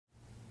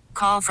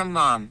call from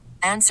mom.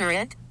 Answer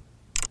it.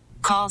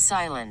 Call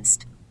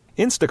silenced.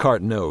 Instacart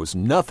knows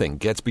nothing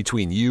gets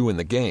between you and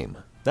the game.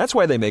 That's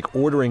why they make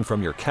ordering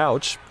from your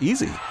couch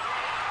easy.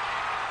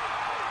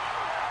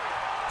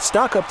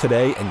 Stock up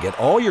today and get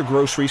all your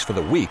groceries for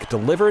the week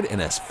delivered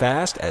in as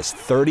fast as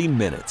 30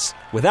 minutes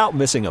without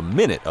missing a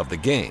minute of the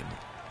game.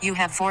 You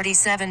have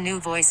 47 new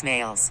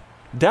voicemails.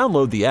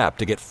 Download the app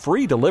to get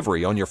free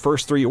delivery on your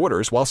first 3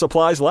 orders while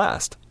supplies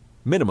last.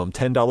 Minimum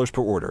 $10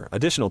 per order.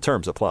 Additional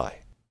terms apply.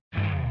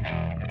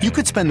 You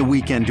could spend the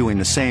weekend doing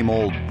the same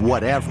old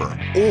whatever,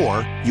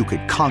 or you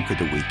could conquer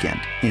the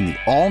weekend in the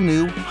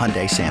all-new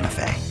Hyundai Santa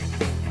Fe.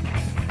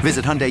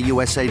 Visit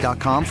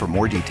HyundaiUSA.com for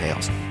more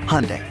details.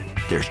 Hyundai,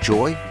 there's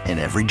joy in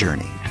every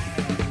journey.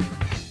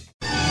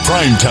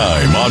 Prime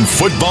time on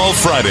Football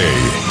Friday.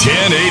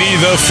 1080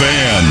 The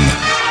Fan.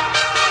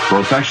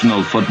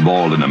 Professional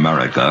football in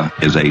America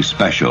is a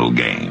special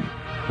game,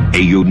 a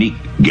unique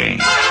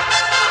game.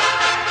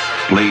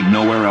 Played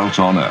nowhere else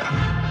on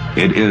earth.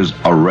 It is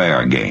a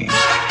rare game.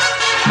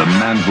 The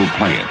men who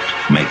play it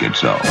make it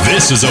so.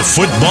 This is a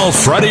Football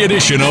Friday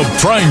edition of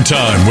Prime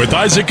Time with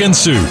Isaac and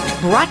Sue.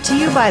 Brought to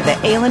you by the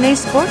A&A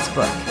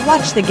Sportsbook.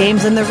 Watch the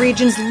games on the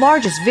region's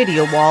largest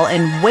video wall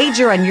and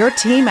wager on your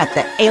team at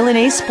the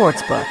A&A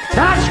Sportsbook.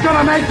 That's going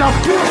to make the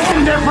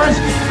difference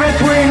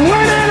between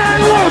winning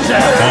and losing.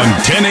 On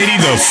 1080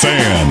 The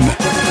Fan.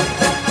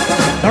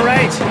 All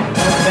right,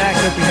 welcome back.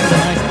 Hope you had a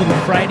nice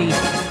little Friday.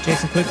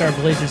 Jason Quick, our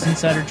Blazers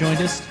insider,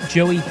 joined us.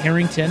 Joey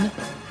Harrington.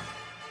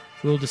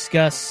 We'll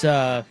discuss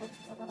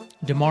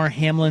DeMar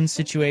Hamlin's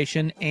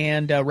situation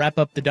and wrap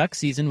up the Duck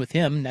season with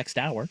him next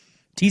hour.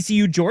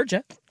 TCU,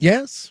 Georgia.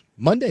 Yes,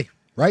 Monday,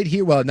 right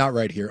here. Well, not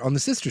right here, on the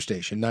sister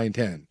station,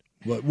 910.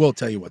 We'll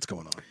tell you what's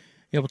going on.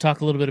 Yeah, we'll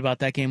talk a little bit about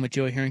that game with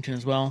Joey Harrington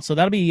as well. So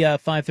that'll be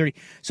 5:30.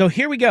 So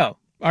here we go.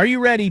 Are you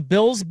ready?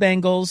 Bills,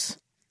 Bengals,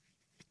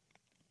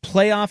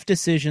 playoff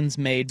decisions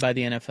made by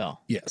the NFL.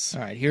 Yes.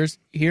 All right,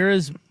 here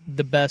is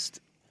the best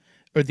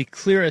or the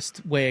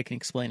clearest way I can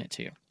explain it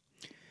to you.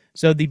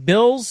 So the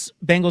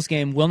Bills-Bengals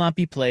game will not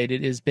be played.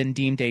 It has been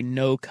deemed a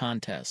no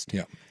contest.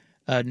 Yeah.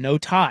 No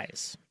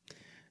ties.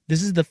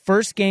 This is the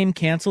first game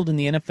canceled in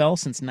the NFL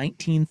since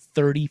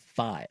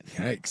 1935.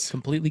 Yikes.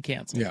 Completely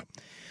canceled. Yeah.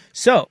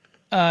 So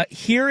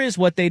here is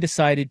what they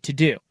decided to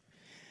do.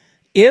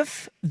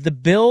 If the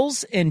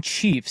Bills and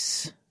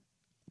Chiefs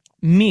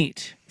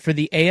meet for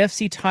the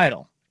AFC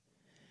title,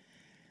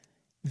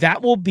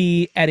 that will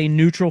be at a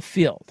neutral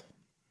field.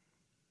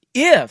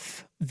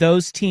 If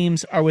those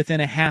teams are within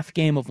a half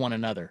game of one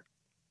another.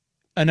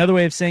 Another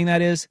way of saying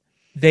that is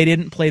they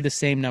didn't play the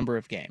same number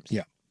of games.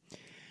 Yeah.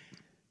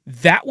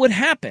 That would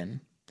happen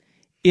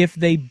if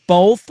they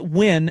both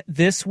win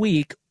this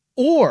week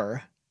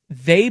or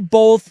they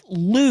both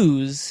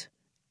lose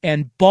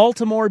and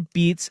Baltimore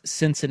beats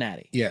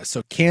Cincinnati. Yeah,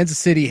 so Kansas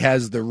City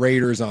has the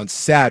Raiders on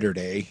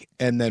Saturday,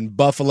 and then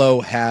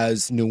Buffalo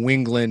has New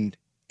England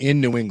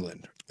in New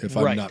England, if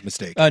I'm not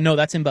mistaken. No,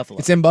 that's in Buffalo.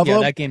 It's in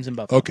Buffalo? Yeah, that game's in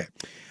Buffalo.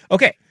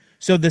 Okay.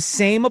 So the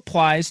same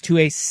applies to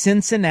a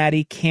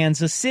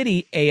Cincinnati-Kansas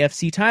City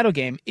AFC title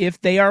game. If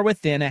they are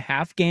within a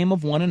half game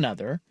of one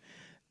another,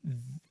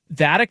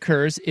 that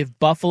occurs if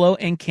Buffalo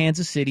and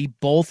Kansas City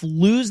both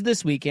lose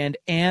this weekend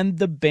and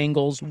the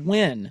Bengals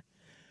win.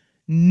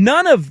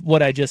 None of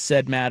what I just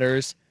said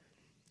matters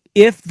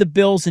if the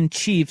Bills and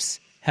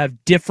Chiefs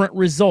have different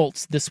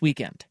results this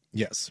weekend.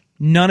 Yes.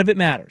 None of it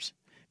matters.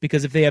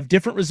 Because if they have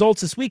different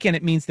results this weekend,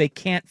 it means they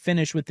can't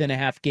finish within a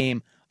half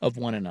game of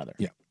one another.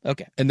 Yeah.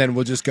 Okay. And then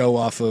we'll just go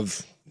off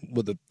of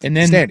the and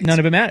then standings. None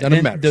of it matters. None of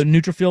it matters. The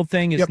neutral field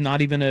thing is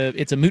not even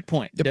it's a moot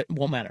point. Yep. It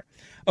won't matter.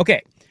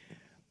 Okay.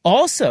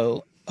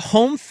 Also,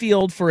 home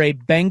field for a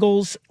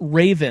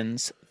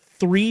Bengals-Ravens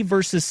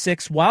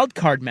 3-6 wild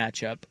card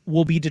matchup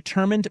will be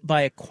determined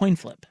by a coin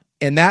flip.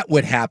 And that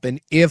would happen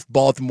if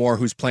Baltimore,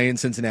 who's playing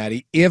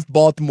Cincinnati, if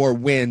Baltimore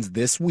wins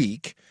this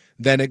week,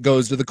 then it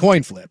goes to the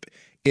coin flip.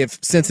 If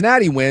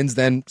Cincinnati wins,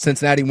 then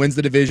Cincinnati wins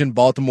the division.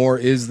 Baltimore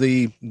is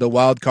the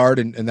wild card,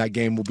 and that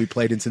game will be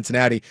played in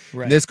Cincinnati.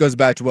 Right. And this goes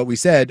back to what we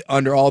said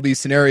under all these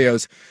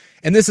scenarios.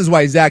 And this is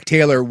why Zach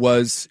Taylor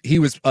was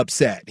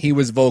upset. He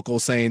was vocal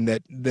saying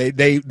that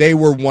they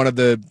were one of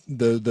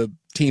the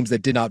teams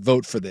that did not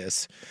vote for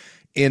this,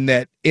 in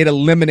that it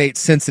eliminates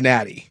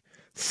Cincinnati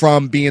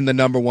from being the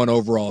number one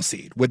overall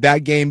seed. With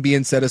that game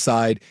being set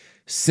aside,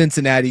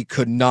 Cincinnati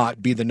could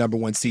not be the number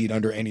one seed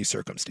under any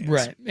circumstance.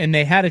 Right, and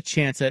they had a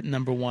chance at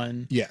number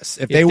one. Yes,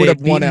 if they would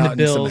have won out the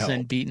Bills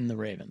and beaten the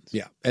Ravens.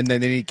 Yeah, and then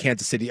they need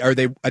Kansas City. I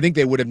think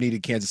they would have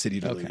needed Kansas City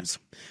to lose.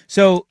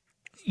 So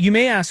you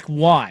may ask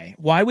why.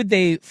 Why would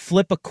they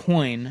flip a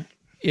coin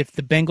if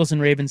the Bengals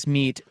and Ravens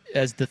meet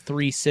as the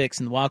 3-6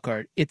 in the wild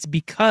card? It's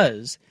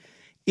because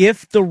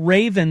if the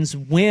Ravens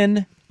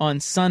win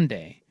on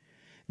Sunday,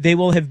 they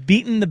will have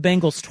beaten the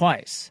Bengals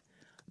twice,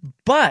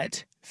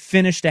 but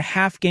finished a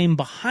half game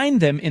behind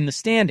them in the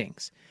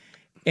standings.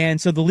 And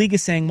so the league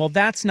is saying, well,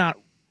 that's not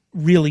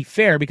really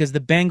fair because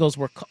the Bengals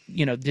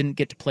didn't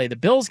get to play the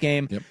Bills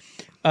game.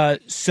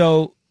 Yep.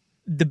 So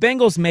the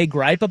Bengals may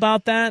gripe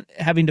about that,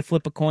 having to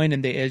flip a coin,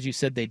 and they, as you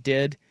said, they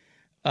did.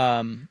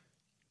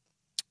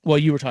 Well,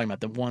 you were talking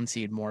about the 1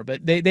 seed more,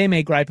 but they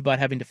may gripe about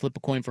having to flip a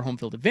coin for home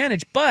field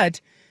advantage,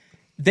 but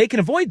they can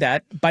avoid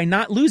that by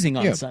not losing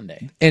on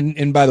Sunday.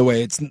 And by the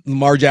way, it's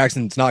Lamar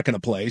Jackson's not going to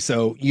play,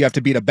 so you have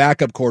to beat a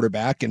backup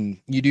quarterback, and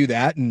you do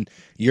that, and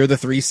you're the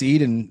 3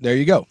 seed, and there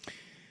you go.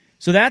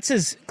 So that's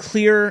as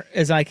clear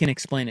as I can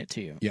explain it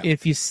to you. Yeah.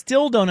 If you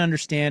still don't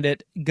understand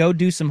it, go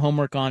do some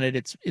homework on it.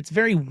 It's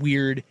very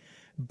weird,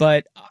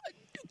 but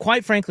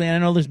quite frankly, and I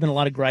know there's been a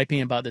lot of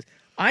griping about this,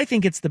 I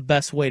think it's the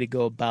best way to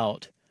go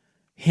about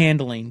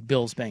handling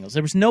Bills-Bengals.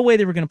 There was no way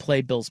they were going to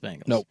play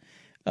Bills-Bengals. Nope.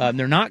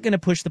 They're not going to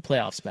push the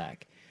playoffs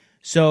back.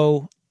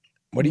 So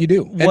what do you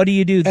do? What do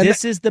you do?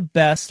 This is the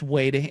best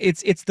way to.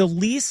 It's the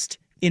least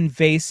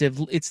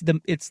invasive. It's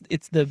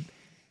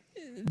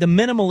the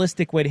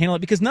minimalistic way to handle it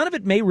because none of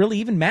it may really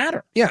even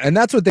matter. Yeah, and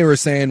that's what they were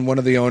saying. One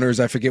of the owners,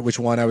 I forget which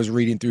one, I was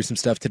reading through some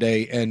stuff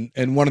today,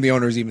 and one of the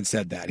owners even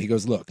said that. He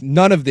goes, look,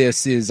 none of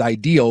this is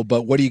ideal,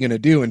 but what are you going to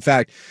do? In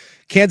fact,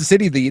 Kansas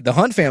City, the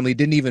Hunt family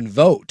didn't even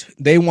vote.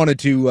 They wanted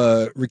to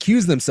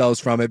recuse themselves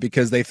from it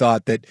because they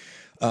thought that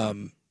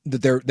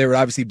that there would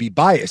obviously be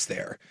bias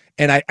there.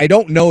 And I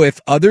don't know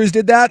if others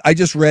did that. I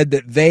just read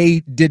that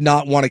they did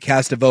not want to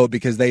cast a vote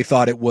because they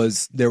thought it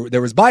was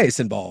there was bias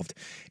involved.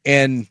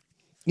 And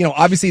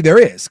obviously there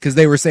is, because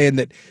they were saying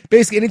that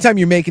basically anytime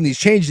you're making these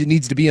changes, it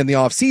needs to be in the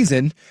off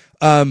season.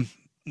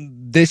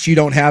 This, you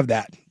don't have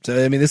that.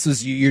 So, I mean,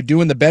 you're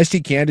doing the best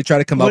you can to try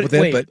to come up with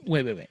it. But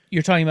wait.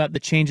 You're talking about the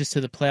changes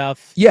to the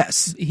playoff?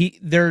 Yes.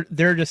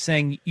 They're just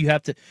saying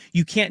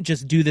you can't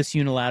just do this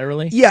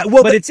unilaterally. Yeah,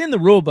 well, but it's in the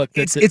rule book.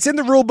 It's in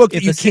the rule book.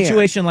 If a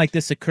situation like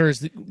this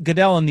occurs,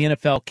 Goodell and the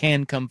NFL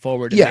can come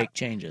forward and make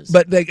changes.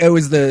 But it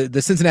was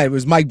the Cincinnati. It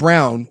was Mike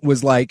Brown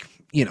was like,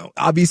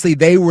 obviously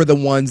they were the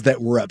ones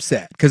that were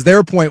upset because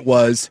their point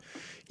was,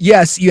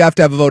 yes, you have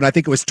to have a vote. And I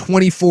think it was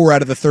 24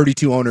 out of the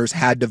 32 owners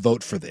had to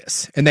vote for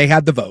this, and they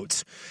had the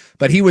votes.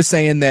 But he was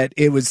saying that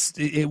it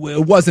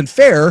wasn't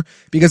fair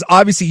because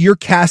obviously you're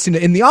casting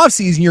in the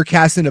offseason, you're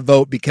casting a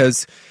vote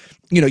because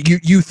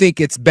you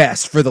think it's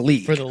best for the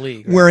league.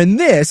 Right? Where in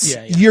this,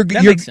 you're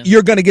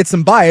going to get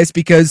some bias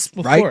because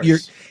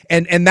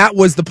and that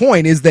was the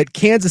point, is that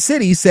Kansas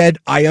City said,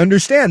 I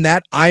understand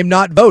that, I'm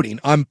not voting,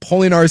 I'm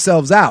pulling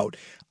ourselves out.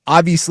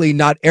 Obviously,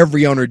 not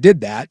every owner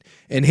did that,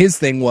 and his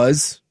thing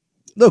was,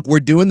 look, we're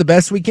doing the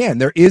best we can.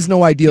 There is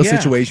no ideal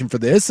situation for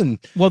this. And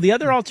well, the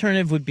other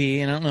alternative would be,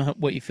 and I don't know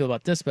what you feel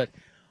about this, but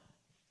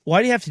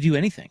why do you have to do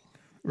anything,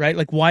 right?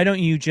 Like, why don't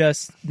you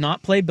just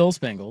not play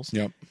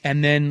Bills-Bengals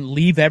and then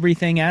leave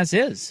everything as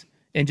is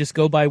and just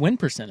go by win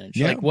percentage?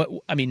 Yeah.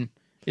 Like,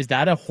 is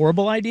that a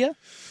horrible idea?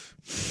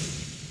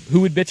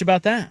 Who would bitch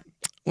about that?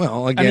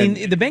 Well, again,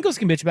 the Bengals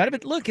can bitch about it,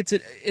 but look,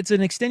 it's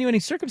an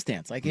extenuating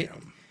circumstance. Like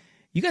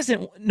you guys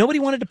nobody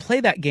wanted to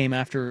play that game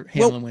after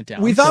Hamlin went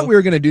down. We thought we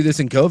were going to do this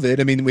in COVID.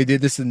 I mean, we did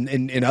this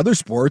in other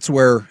sports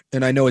where,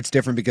 and I know it's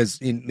different because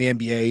in the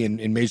NBA and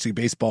in Major League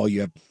Baseball,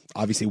 you have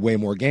obviously way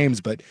more games,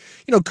 but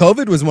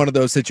COVID was one of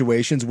those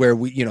situations where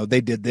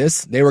they did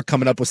this. They were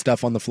coming up with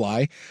stuff on the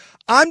fly.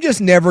 I'm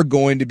just never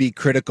going to be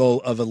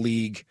critical of a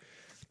league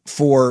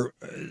for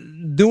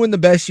doing the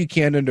best you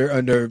can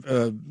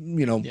under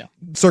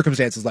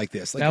circumstances like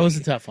this. Like, that was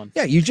a tough one.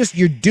 Yeah,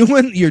 you're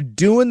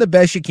doing the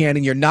best you can,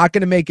 and you're not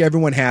going to make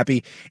everyone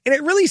happy. And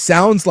it really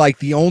sounds like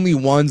the only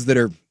ones that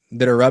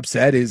are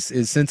upset is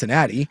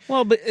Cincinnati.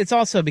 Well, but it's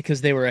also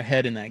because they were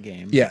ahead in that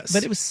game. Yes,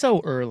 but it was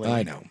so early.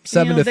 I know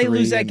 7-3. They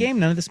lose that game,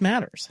 none of this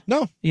matters.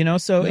 No,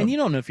 and you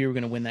don't know if you were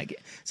going to win that game.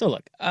 So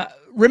look,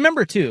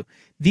 remember too,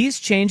 these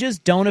changes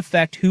don't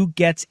affect who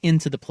gets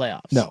into the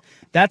playoffs. No,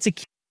 that's a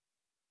key.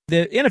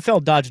 The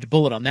NFL dodged a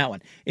bullet on that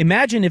one.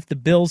 Imagine if the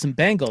Bills and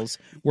Bengals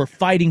were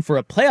fighting for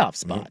a playoff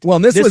spot. Well,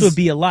 this would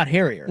be a lot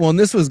hairier. Well, and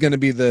this was going to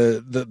be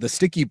the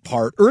sticky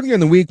part earlier in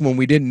the week when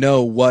we didn't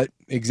know what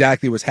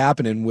exactly was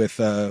happening with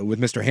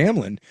Mr.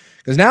 Hamlin,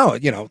 because now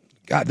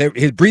God,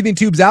 his breathing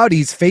tube's out.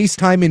 He's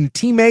FaceTiming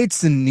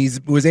teammates, and he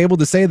was able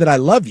to say that I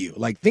love you.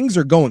 Like, things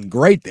are going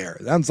great there.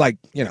 Sounds like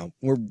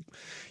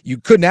you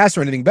couldn't ask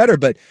for anything better.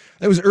 But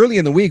it was early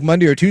in the week,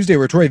 Monday or Tuesday,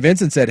 where Troy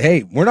Vincent said,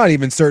 hey, we're not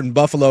even certain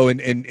Buffalo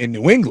in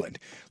New England.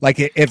 Like,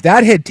 if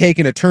that had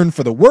taken a turn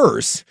for the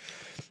worse,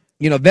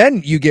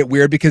 then you get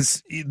weird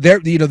because they're,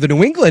 the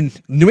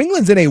New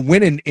England's in a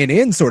win and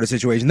in sort of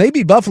situation. They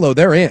beat Buffalo,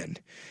 they're in.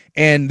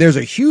 And there's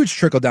a huge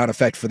trickle-down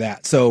effect for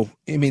that. So,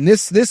 I mean,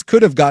 this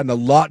could have gotten a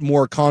lot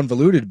more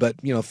convoluted, but,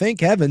 thank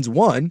heavens,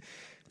 one,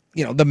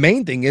 the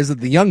main thing is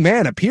that the young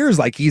man appears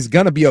like he's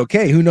going to be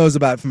okay. Who knows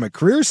about it from a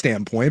career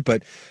standpoint,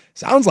 but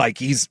sounds like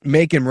he's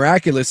making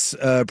miraculous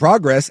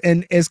progress.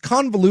 And as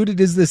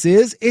convoluted as this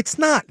is, it's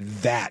not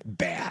that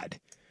bad.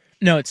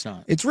 No, it's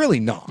not. It's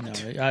really not. No,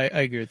 I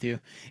agree with you.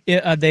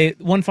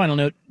 One final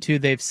note, too,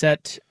 they've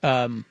said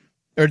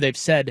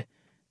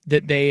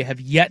that they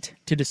have yet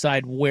to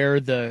decide where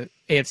the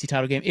AFC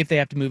title game, if they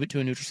have to move it to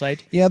a neutral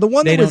site. Yeah, the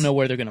one they don't know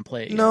where they're going to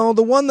play it. No,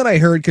 the one that I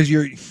heard, because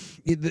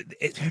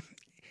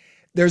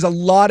there's a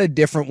lot of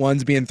different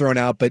ones being thrown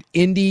out, but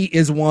Indy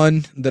is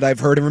one that I've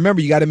heard. And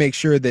remember, you got to make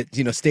sure that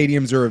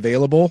stadiums are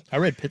available. I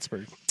read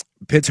Pittsburgh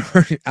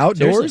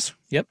outdoors. Seriously?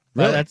 Yep.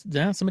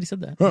 Really? Somebody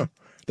said that. Huh.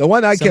 The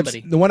one I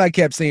Somebody.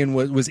 kept seeing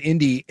was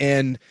Indy,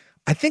 and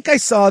I think I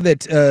saw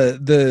that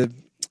the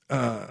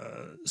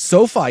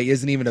SoFi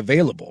isn't even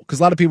available because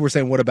a lot of people were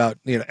saying, "What about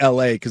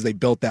LA?" Because they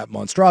built that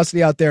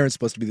monstrosity out there and it's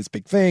supposed to be this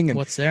big thing. And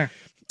What's there?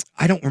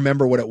 I don't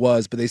remember what it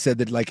was, but they said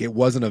that like it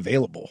wasn't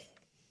available.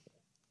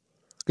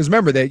 Because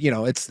remember that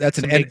that's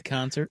Some big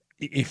concert.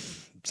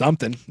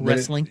 Something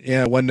Wrestling.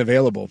 It wasn't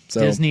available.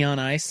 So Disney on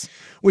Ice,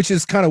 which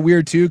is kind of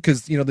weird too,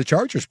 because the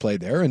Chargers play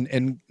there,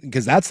 and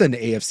because that's an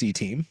AFC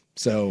team.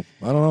 So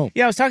I don't know.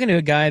 Yeah, I was talking to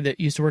a guy that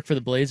used to work for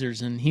the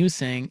Blazers, and he was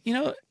saying,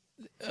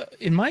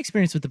 in my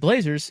experience with the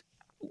Blazers,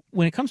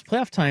 when it comes to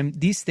playoff time,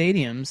 these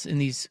stadiums in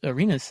these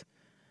arenas,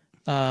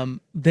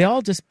 they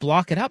all just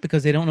block it out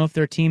because they don't know if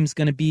their team's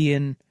going to be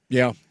in.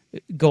 Yeah.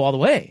 Go all the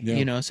way,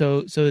 Yeah.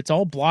 So it's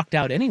all blocked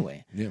out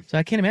anyway. Yeah. So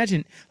I can't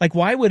imagine, like,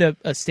 why would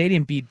a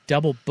stadium be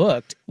double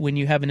booked when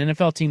you have an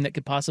NFL team that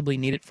could possibly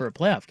need it for a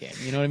playoff game?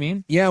 You know what I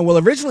mean? Yeah, well,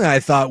 originally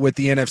I thought with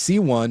the NFC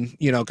one,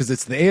 because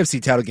it's the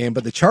AFC title game,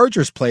 but the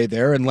Chargers play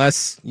there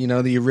unless,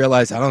 that you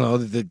realize, I don't know,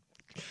 the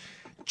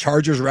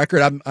Chargers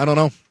record, I don't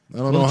know. I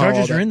don't know The how all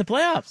Chargers are that- in the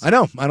playoffs. I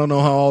know. I don't know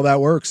how all that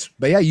works.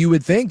 But yeah, you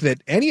would think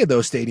that any of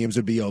those stadiums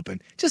would be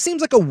open. Just seems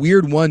like a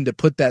weird one to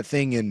put that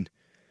thing in.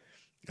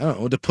 I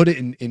don't know, to put it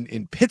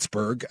in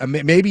Pittsburgh. I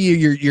mean, maybe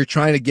you're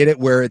trying to get it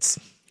where it's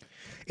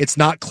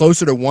not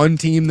closer to one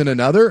team than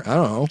another. I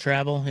don't know.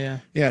 Travel, yeah.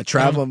 Yeah,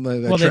 travel.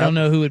 Well, they don't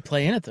know who would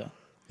play in it, though.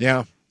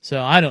 Yeah. So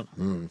I don't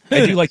know.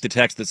 I do like the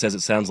text that says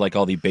it sounds like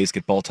all the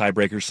basketball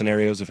tiebreaker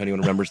scenarios, if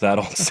anyone remembers that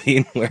old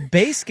scene. Where,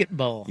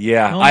 Basketball.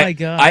 yeah. Oh, my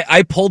God.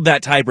 I pulled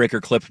that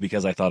tiebreaker clip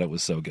because I thought it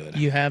was so good.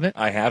 You have it?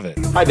 I have it.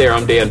 Hi there,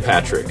 I'm Dan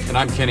Patrick. And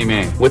I'm Kenny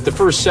Mayne. With the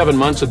first 7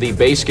 months of the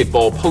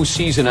basketball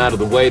postseason out of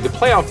the way, the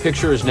playoff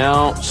picture is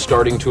now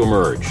starting to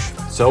emerge.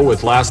 So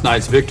with last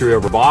night's victory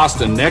over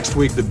Boston, next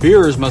week the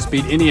Bears must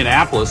beat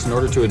Indianapolis in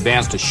order to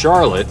advance to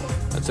Charlotte.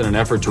 That's in an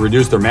effort to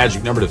reduce their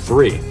magic number to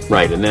 3.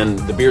 Right, and then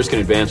the Bears can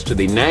advance to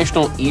the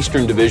National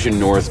Eastern Division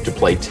North to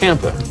play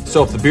Tampa.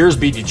 So if the Bears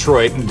beat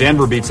Detroit and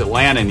Denver beats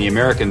Atlanta in the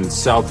American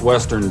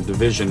Southwestern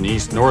Division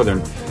East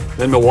Northern,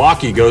 then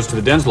Milwaukee goes to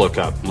the Denslow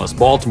Cup. Unless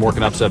Baltimore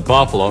can upset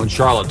Buffalo and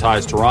Charlotte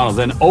ties Toronto,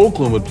 then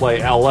Oakland would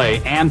play LA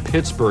and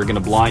Pittsburgh in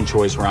a blind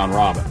choice round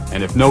robin.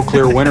 And if no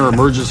clear winner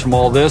emerges from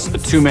all this, a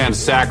two-man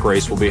sack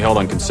race will be held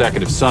on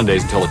consecutive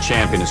Sundays until a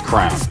champion is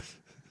crowned.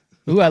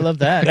 Ooh, I love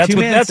that. That's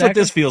Two-man what sack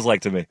this race. feels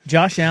like to me.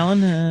 Josh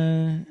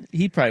Allen,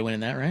 he'd probably win in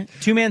that, right?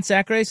 Two-man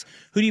sack race.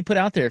 Who do you put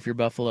out there if you're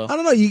Buffalo? I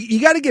don't know.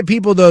 You got to get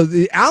people, though.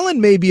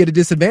 Allen may be at a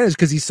disadvantage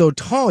because he's so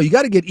tall. You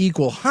got to get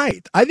equal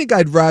height. I think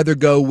I'd rather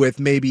go with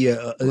maybe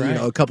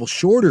a couple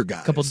shorter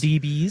guys. A couple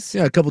DBs.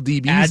 Yeah, a couple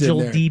DBs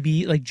Agile in there.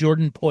 DB, like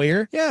Jordan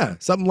Poyer. Yeah,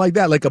 something like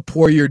that, like a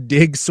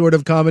Poirier-Diggs sort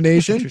of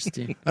combination.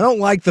 Interesting. I don't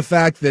like the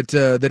fact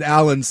that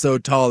Allen's so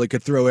tall he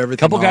could throw everything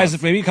Couple off. guys,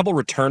 maybe a couple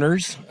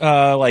returners,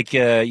 like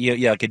a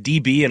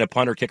DB and a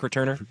punter kick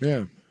returner.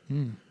 Yeah.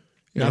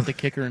 Not the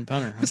kicker and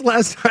punter. When's the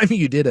last time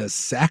you did a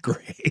sack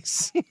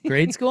race?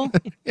 Grade school?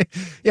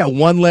 Yeah,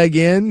 one leg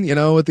in,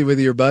 with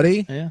your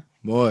buddy. Yeah.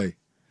 Boy,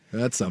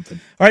 that's something.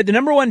 All right, the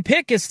number one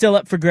pick is still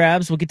up for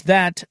grabs. We'll get to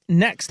that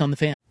next on The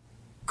Fan.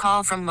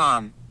 Call from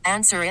mom.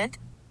 Answer it.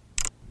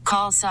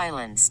 Call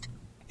silenced.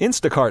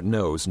 Instacart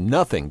knows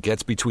nothing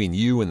gets between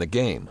you and the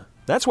game.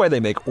 That's why they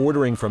make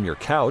ordering from your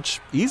couch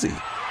easy.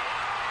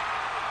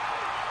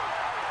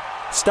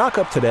 Stock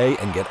up today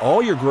and get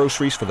all your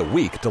groceries for the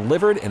week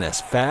delivered in as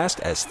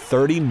fast as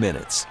 30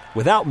 minutes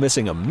without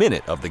missing a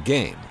minute of the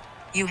game.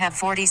 You have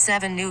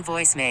 47 new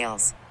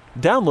voicemails.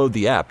 Download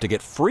the app to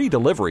get free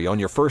delivery on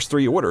your first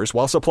 3 orders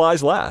while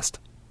supplies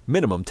last.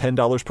 Minimum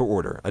 $10 per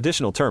order.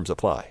 Additional terms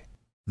apply.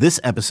 This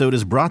episode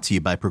is brought to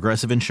you by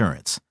Progressive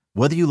Insurance.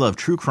 Whether you love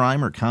true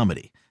crime or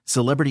comedy,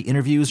 celebrity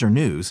interviews or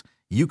news,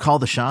 you call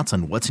the shots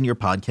on what's in your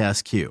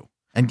podcast queue.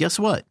 And guess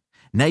what?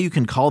 Now you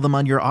can call them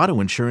on your auto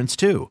insurance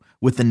too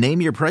with the Name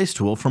Your Price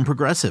tool from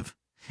Progressive.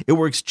 It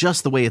works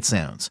just the way it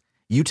sounds.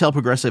 You tell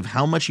Progressive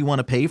how much you want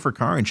to pay for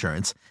car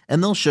insurance,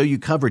 and they'll show you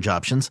coverage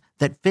options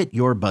that fit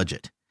your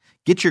budget.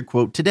 Get your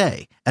quote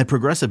today at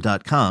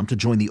Progressive.com to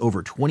join the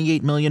over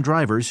 28 million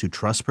drivers who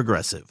trust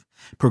Progressive.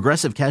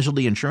 Progressive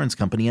Casualty Insurance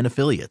Company and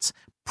Affiliates.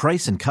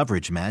 Price and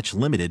coverage match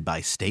limited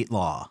by state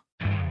law.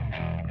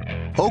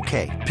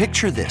 Okay,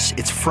 picture this.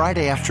 It's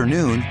Friday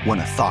afternoon when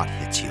a thought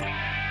hits you.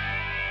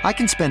 I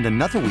can spend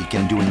another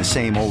weekend doing the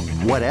same old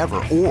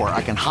whatever, or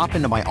I can hop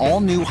into my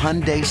all-new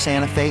Hyundai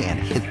Santa Fe and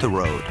hit the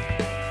road.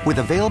 With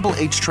available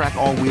H-Track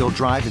all-wheel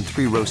drive and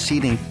 3-row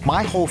seating,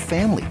 my whole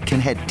family can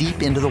head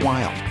deep into the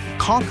wild.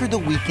 Conquer the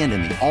weekend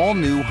in the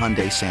all-new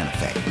Hyundai Santa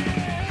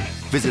Fe.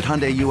 Visit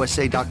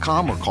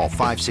HyundaiUSA.com or call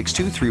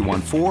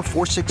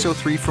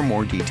 562-314-4603 for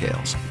more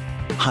details.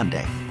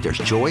 Hyundai, there's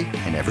joy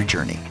in every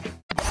journey.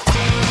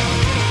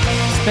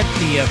 Spent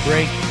the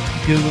break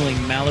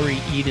Googling Mallory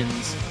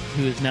Edens,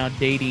 who is now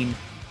dating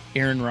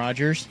Aaron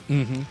Rodgers.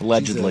 Mm-hmm.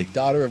 Allegedly. She's the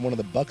daughter of one of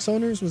the Bucks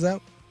owners, was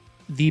that?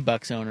 The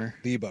Bucks owner.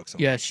 The Bucks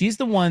owner. Yeah, she's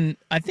the one.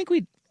 I think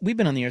we've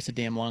been on the air so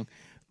damn long.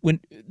 When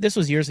this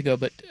was years ago,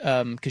 but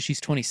because she's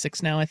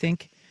 26 now, I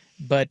think.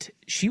 but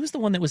she was the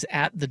one that was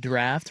at the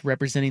draft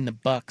representing the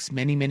Bucks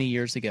many, many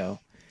years ago.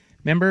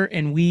 Remember?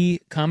 And we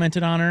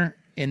commented on her,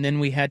 and then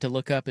we had to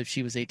look up if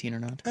she was 18 or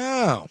not.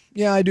 Oh,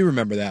 yeah, I do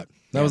remember that.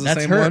 That was the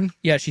that's same her. one?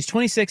 Yeah, she's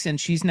 26, and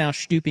she's now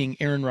stooping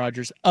Aaron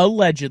Rodgers,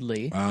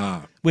 allegedly,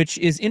 which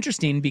is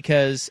interesting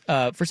because,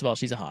 first of all,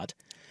 she's a hot.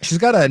 She's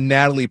got a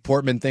Natalie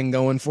Portman thing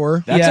going for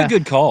her. That's a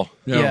good call.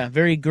 Yeah,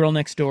 very girl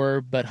next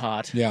door, but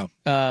hot. Yeah.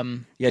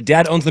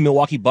 Dad owns the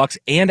Milwaukee Bucks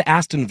and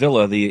Aston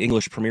Villa, the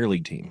English Premier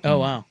League team. Oh,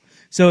 wow.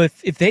 So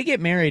if they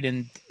get married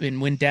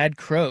and when Dad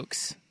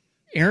croaks,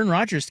 Aaron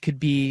Rodgers could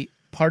be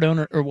part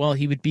owner,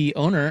 he would be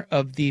owner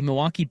of the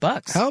Milwaukee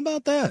Bucks. How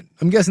about that?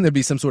 I'm guessing there'd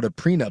be some sort of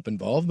prenup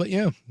involved, but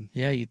yeah.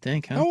 Yeah, you'd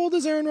think, huh? How old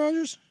is Aaron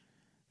Rodgers?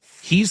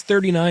 He's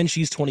 39,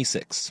 she's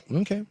 26.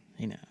 Okay.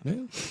 You know.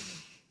 Yeah.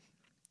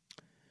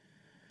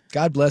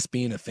 God bless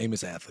being a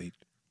famous athlete.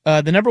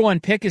 The number 1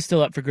 pick is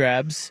still up for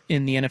grabs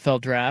in the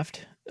NFL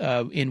draft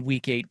in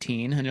Week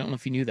 18. I don't know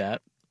if you knew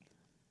that.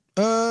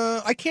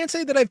 I can't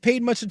say that I've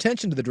paid much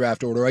attention to the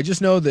draft order. I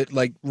just know that,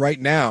 like, right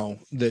now,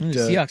 that the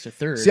Seahawks are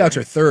third. Seahawks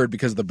are third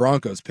because of the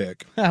Broncos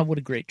pick. What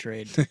a great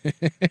trade.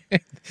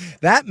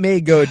 That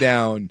may go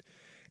down.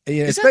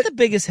 Is that the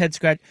biggest head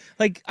scratch?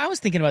 Like, I was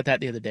thinking about that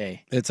the other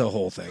day. It's a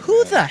whole thing.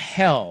 Who the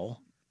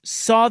hell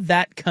saw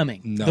that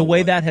coming? The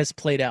way that has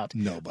played out.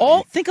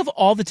 Nobody. Think of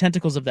all the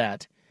tentacles of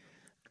that.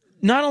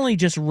 Not only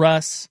just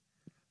Russ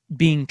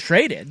being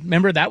traded.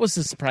 Remember, that was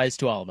a surprise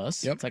to all of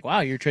us. Yep. It's like,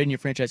 wow, you're trading your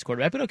franchise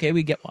quarterback, but okay,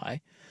 we get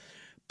why.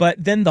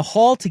 But then the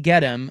haul to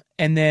get him,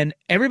 and then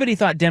everybody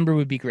thought Denver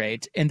would be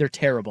great, and they're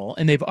terrible,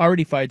 and they've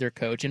already fired their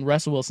coach, and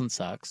Russell Wilson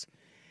sucks.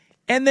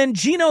 And then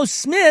Geno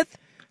Smith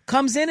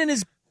comes in and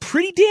is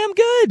pretty damn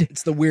good.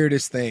 It's the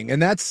weirdest thing. And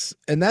that's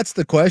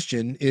the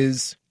question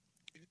is,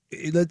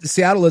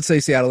 Seattle, let's say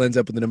Seattle ends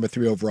up with the number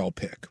 3 overall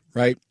pick,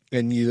 right?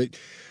 And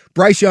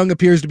Bryce Young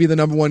appears to be the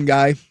number 1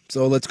 guy.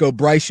 So let's go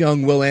Bryce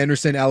Young, Will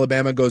Anderson,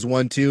 Alabama goes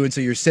 1-2. And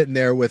so you're sitting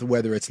there with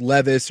whether it's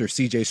Levis or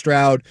CJ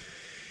Stroud.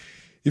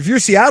 If you're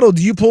Seattle,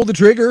 do you pull the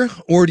trigger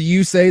or do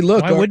you say,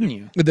 look, why wouldn't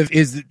you?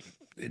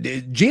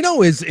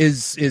 Geno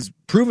is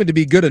proven to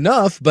be good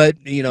enough, but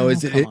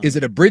is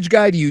it a bridge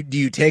guy? Do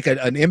you take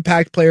an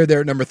impact player there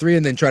at number 3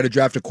 and then try to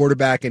draft a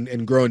quarterback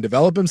and grow and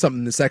develop him, something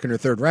in the 2nd or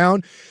 3rd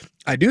round?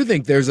 I do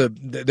think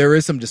there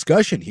is some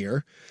discussion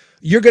here.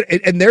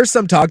 And there's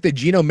some talk that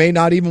Geno may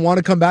not even want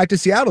to come back to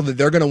Seattle, that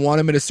they're going to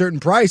want him at a certain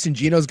price, and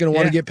Geno's going to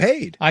want to get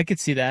paid. I could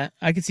see that.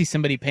 I could see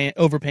somebody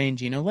overpaying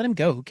Geno. Let him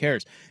go. Who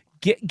cares?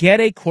 Get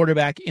a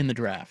quarterback in the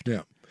draft.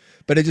 Yeah,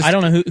 but I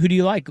don't know who do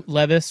you like,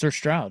 Levis or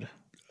Stroud?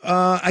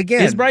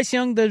 Again, is Bryce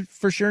Young the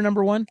for sure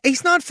number 1?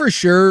 He's not for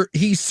sure.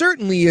 He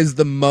certainly is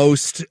the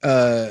most.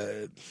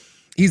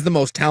 He's the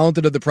most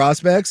talented of the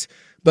prospects,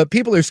 but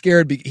people are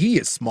scared because he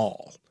is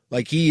small.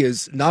 Like, he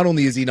is, not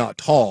only is he not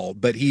tall,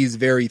 but he's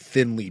very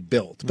thinly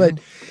built. But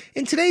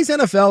in today's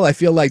NFL, I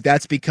feel like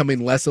that's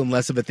becoming less and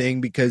less of a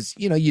thing because,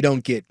 you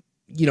don't get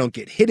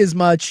hit as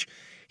much.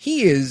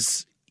 He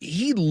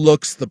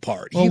looks the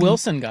part. Well,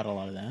 Wilson got a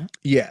lot of that.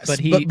 Yes. But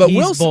he's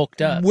Wilson,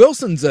 bulked up.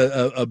 Wilson's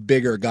a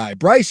bigger guy.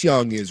 Bryce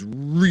Young is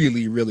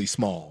really, really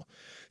small.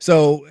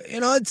 So,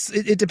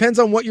 it depends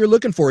on what you're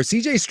looking for.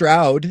 CJ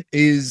Stroud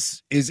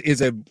is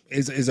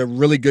a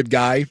really good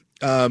guy.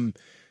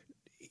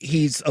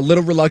 He's a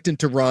little reluctant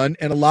to run,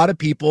 and a lot of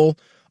people,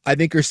 I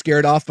think, are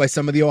scared off by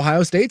some of the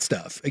Ohio State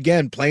stuff.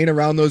 Again, playing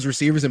around those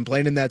receivers and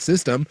playing in that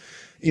system,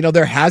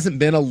 there hasn't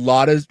been a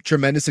lot of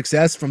tremendous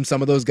success from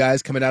some of those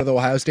guys coming out of the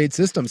Ohio State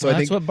system. So I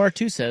think that's what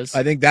Bartu says.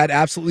 I think that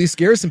absolutely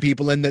scares some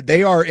people, and that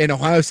they are in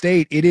Ohio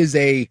State. It is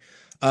a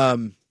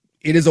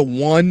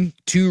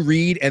 1-2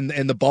 read,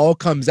 and the ball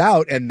comes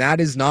out, and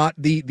that is not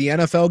the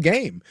NFL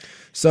game.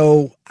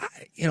 So,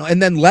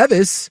 and then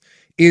Levis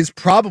is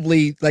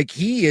probably, like,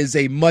 he is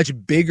a much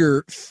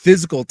bigger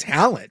physical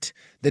talent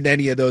than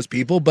any of those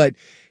people, but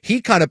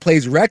he kind of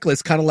plays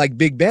reckless, kind of like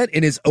Big Ben,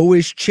 and is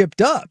always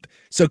chipped up.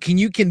 So can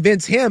you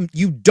convince him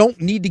you don't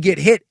need to get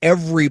hit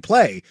every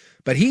play?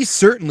 But he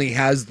certainly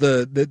has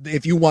the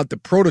if you want the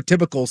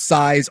prototypical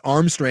size,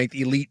 arm strength,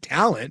 elite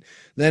talent,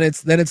 then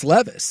it's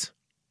Levis.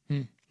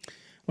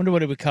 Wonder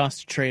what it would cost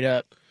to trade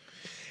up.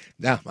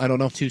 Yeah, I don't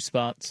know. 2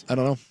 spots. I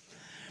don't know.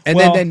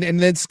 And then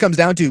this comes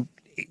down to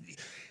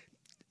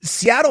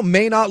Seattle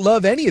may not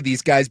love any of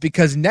these guys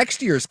because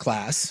next year's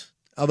class,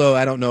 although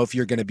I don't know if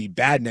you're going to be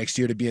bad next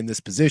year to be in this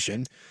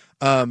position,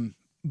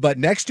 but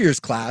next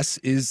year's class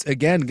is,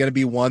 again, going to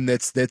be one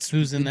that's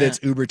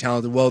uber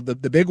talented. Well,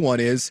 the big one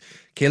is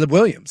Caleb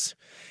Williams.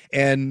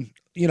 And,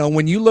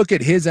 when you look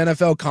at his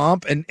NFL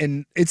comp,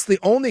 and it's the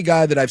only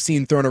guy that I've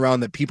seen thrown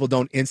around that people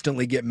don't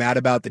instantly get mad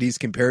about that he's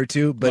compared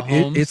to, but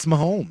it's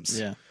Mahomes.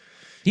 Yeah.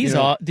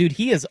 Dude,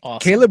 he is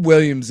awesome. Caleb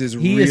Williams is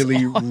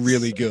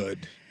really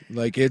good.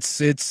 Like, it's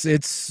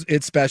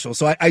special.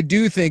 So I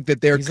do think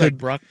that he's like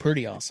Brock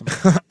Purdy awesome.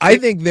 I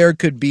think there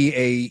could be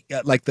a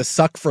the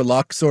suck for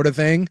luck sort of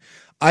thing.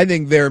 I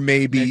think there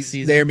may be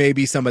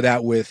some of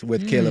that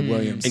with Caleb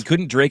Williams. And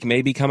couldn't Drake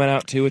maybe be coming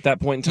out too at that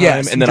point in time?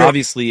 Yes, and then Drake,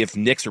 obviously if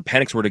Nix or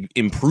Penix were to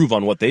improve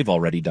on what they've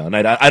already done,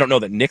 I don't know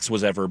that Nix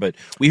was ever, but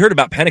we heard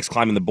about Penix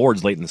climbing the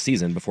boards late in the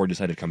season before he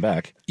decided to come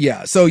back.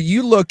 Yeah, so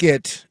you look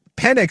at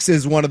Penix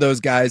is one of those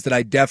guys that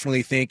I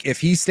definitely think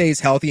if he stays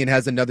healthy and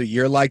has another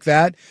year like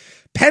that,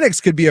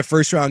 Penix could be a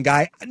first-round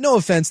guy. No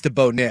offense to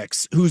Bo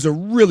Nix, who's a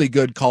really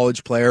good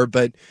college player,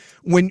 but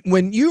when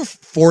you're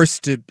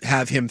forced to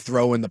have him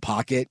throw in the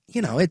pocket,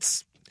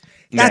 that's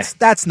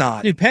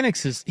not. Dude,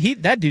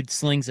 Penix that dude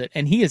slings it,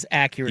 and he is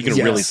accurate. He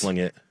can really sling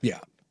it. Yeah,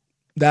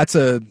 I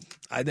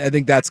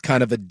think that's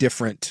kind of a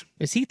different.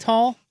 Is he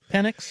tall,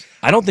 Penix?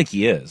 I don't think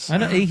he is.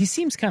 He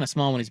seems kind of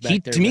small when he's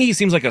back there. To me, he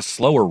seems like a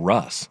slower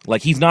Russ.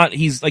 Like he's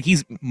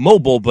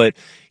mobile, but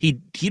he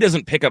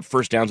doesn't pick up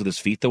first downs with his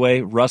feet the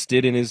way Russ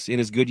did in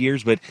his good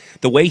years. But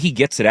the way he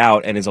gets it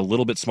out and is a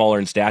little bit smaller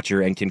in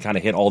stature and can kind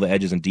of hit all the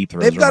edges and deep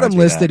throws. They've got him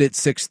listed at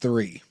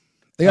 6'3".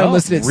 They got him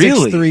listed at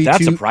really? 6'3",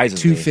 that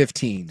surprises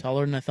 215.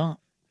 Taller than I thought.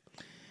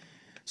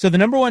 So the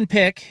number one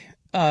pick,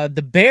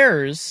 the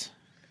Bears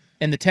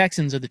and the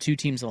Texans are the two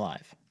teams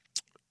alive.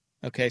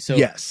 Okay, so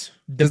yes.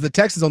 Does the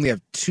Texans only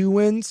have 2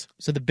 wins?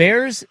 So the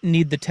Bears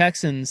need the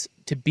Texans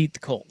to beat the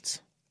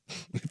Colts.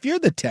 If you're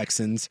the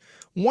Texans,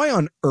 why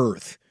on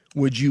earth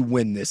would you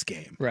win this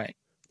game? Right.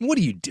 What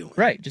are you doing?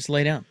 Right, just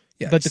lay down.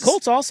 Yeah, but the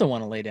Colts also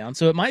want to lay down,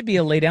 so it might be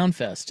a lay down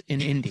fest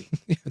in Indy.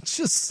 It's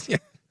just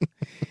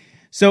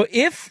So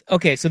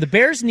the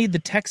Bears need the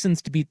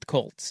Texans to beat the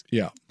Colts.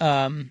 Yeah.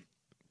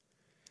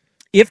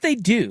 If they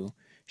do,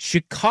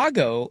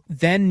 Chicago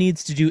then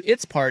needs to do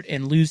its part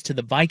and lose to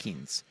the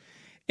Vikings.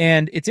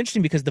 And it's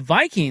interesting because the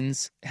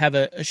Vikings have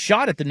a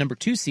shot at the number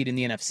 2 seed in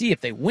the NFC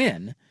if they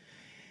win.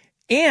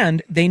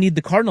 And they need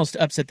the Cardinals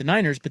to upset the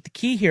Niners. But the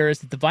key here is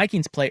that the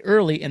Vikings play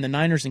early and the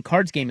Niners and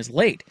Cards game is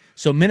late.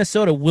 So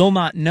Minnesota will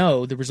not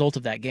know the result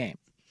of that game.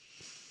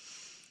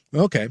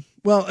 Okay.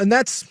 Well, and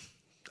that's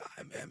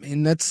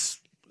a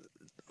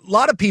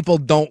lot of people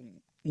don't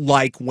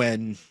like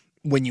when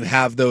you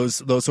have those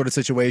sort of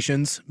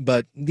situations,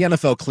 but the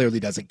NFL clearly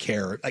doesn't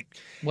care. Like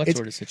what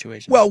sort of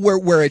situation? Well,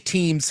 where a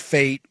team's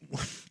fate,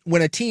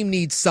 when a team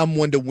needs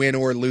someone to win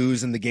or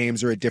lose, and the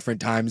games are at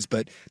different times.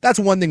 But that's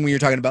one thing when you're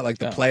talking about like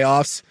the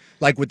playoffs,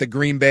 like with the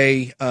Green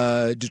Bay,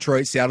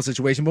 Detroit, Seattle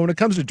situation. But when it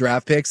comes to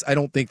draft picks, I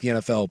don't think the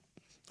NFL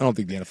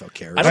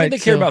cares. I don't think they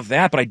care about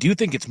that, but I do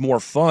think it's more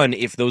fun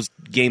if those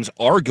games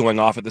are going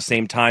off at the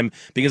same time,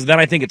 because then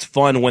I think it's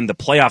fun when the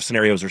playoff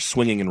scenarios are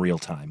swinging in real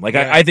time. Like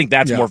I think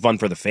that's more fun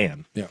for the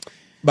fan. Yeah.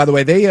 By the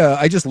way,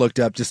 I just looked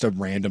up just a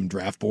random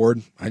draft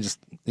board. I just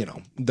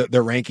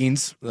their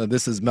rankings.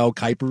 This is Mel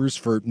Kiper's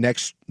for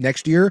next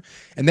year,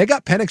 and they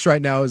got Penix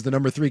right now as the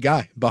number 3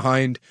 guy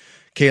behind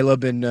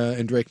Caleb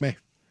and Drake May.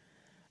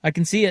 I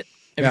can see it.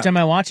 Every time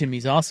I watch him,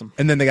 he's awesome.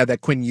 And then they got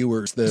that Quinn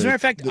Ewers, as a matter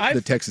of fact, the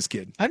Texas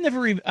kid.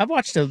 I've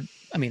watched I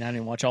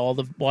didn't watch all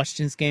the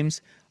Washington's games.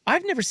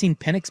 I've never seen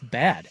Penix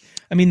bad.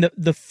 I mean,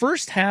 the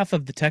first half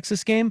of the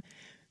Texas game,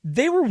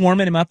 they were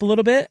warming him up a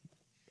little bit,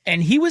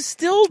 and he was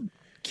still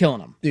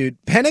killing them. Dude,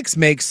 Penix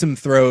makes some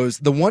throws.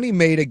 The one he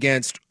made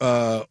against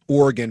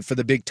Oregon for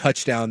the big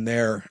touchdown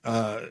there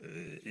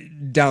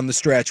down the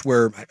stretch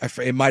where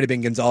it might have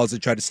been Gonzalez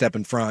that tried to step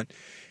in front.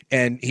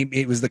 And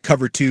it was the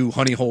cover 2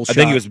 honey hole shot. I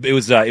think it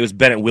was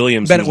Bennett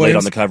Williams who was late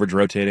on the coverage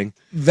rotating.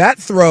 That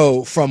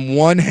throw from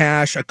one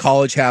hash, a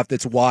college half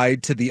that's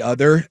wide, to the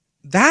other,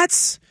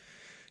 that's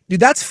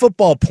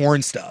football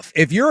porn stuff.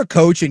 If you're a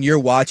coach and you're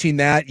watching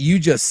that, you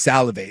just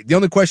salivate. The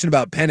only question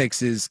about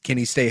Penix is, can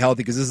he stay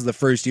healthy? Because this is the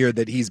first year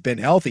that he's been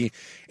healthy.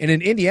 And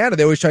in Indiana,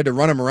 they always tried to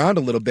run him around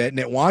a little bit. And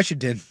at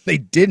Washington, they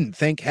didn't,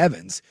 thank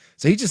heavens.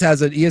 So he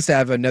has to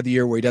have another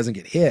year where he doesn't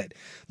get hit.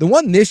 The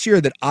one this year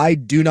that I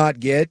do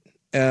not get,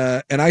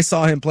 and I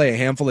saw him play a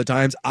handful of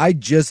times, I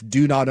just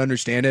do not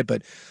understand it.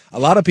 But a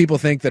lot of people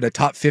think that a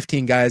top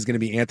 15 guy is going to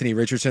be Anthony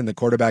Richardson, the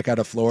quarterback out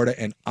of Florida,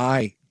 and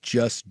I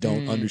just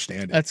don't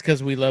understand it. That's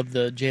because we love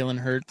the Jalen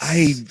Hurts.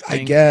 I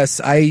guess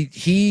I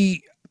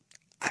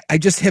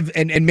just have,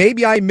 and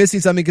maybe I'm missing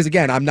something because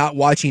again, I'm not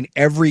watching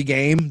every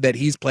game that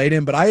he's played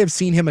in, but I have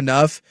seen him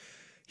enough.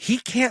 He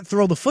can't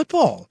throw the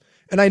football.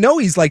 And I know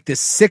he's like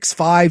this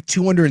 6'5",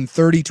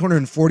 230,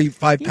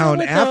 245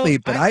 pound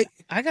athlete, but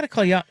I got to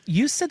call you out.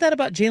 You said that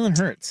about Jalen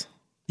Hurts.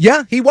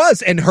 Yeah, he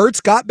was, and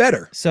Hurts got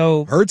better.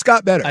 So Hurts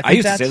got better. I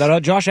used to say that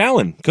about Josh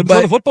Allen. Couldn't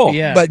throw the football.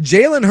 Yeah. But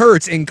Jalen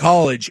Hurts in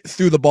college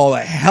threw the ball a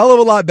hell of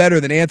a lot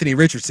better than Anthony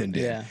Richardson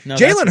did. Yeah. No,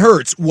 Jalen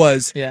Hurts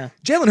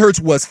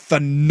was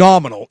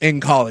phenomenal in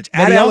college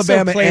but at he Alabama.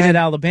 Also played at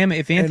Alabama.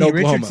 If Anthony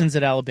Oklahoma. Richardson's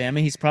at Alabama,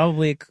 he's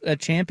probably a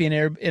champion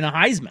in a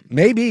Heisman.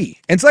 Maybe.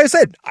 And so like I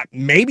said,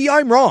 maybe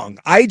I'm wrong.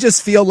 I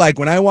just feel like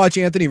when I watch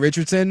Anthony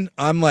Richardson,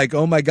 I'm like,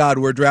 oh my God,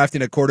 we're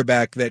drafting a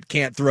quarterback that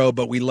can't throw,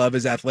 but we love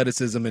his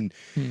athleticism and.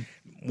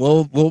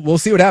 We'll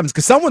see what happens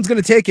because someone's going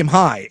to take him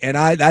high, and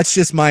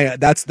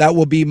that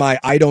will be my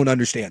I don't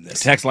understand this.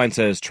 The text line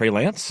says Trey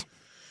Lance.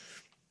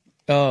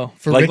 Oh,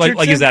 for like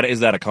Richardson?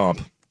 is that a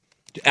comp?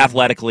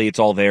 athletically, it's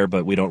all there,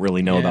 but we don't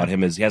really know about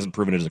him as he hasn't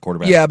proven it as a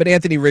quarterback. Yeah, but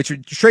Anthony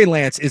Richardson, Trey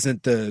Lance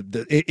isn't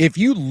the if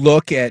you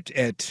look at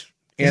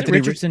Anthony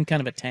Richardson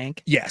kind of a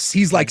tank. Yes,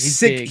 he's like he's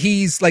sick. big.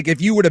 He's like,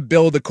 if you were to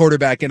build a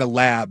quarterback in a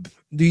lab,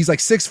 he's like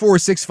 6'4",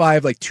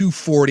 6'5", like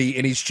 240,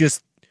 and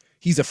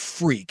he's a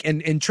freak.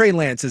 And Trey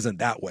Lance isn't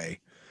that way.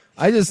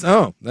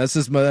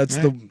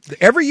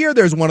 Every year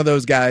there's one of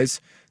those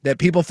guys that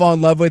people fall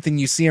in love with,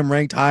 and you see him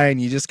ranked high, and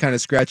you just kind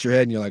of scratch your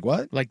head, and you're like,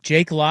 what? Like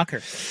Jake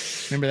Locker.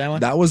 Remember that one?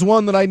 That was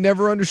one that I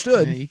never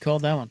understood. Yeah, you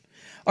called that one.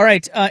 All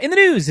right, in the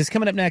news is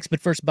coming up next, but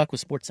first, Buck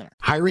with SportsCenter.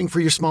 Hiring for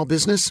your small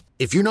business?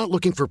 If you're not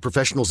looking for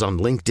professionals on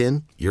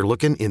LinkedIn, you're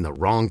looking in the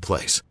wrong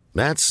place.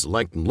 That's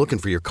like looking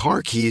for your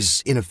car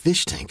keys in a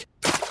fish tank.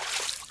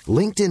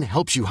 LinkedIn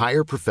helps you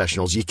hire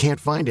professionals you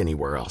can't find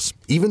anywhere else,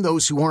 even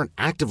those who aren't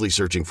actively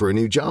searching for a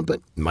new job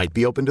but might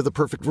be open to the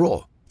perfect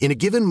role. In a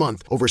given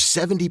month, over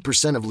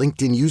 70% of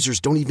LinkedIn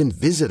users don't even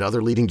visit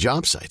other leading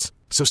job sites.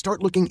 So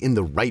start looking in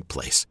the right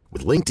place.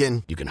 With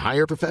LinkedIn, you can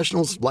hire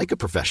professionals like a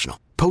professional.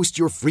 Post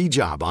your free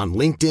job on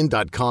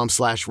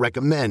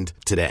linkedin.com/recommend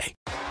today.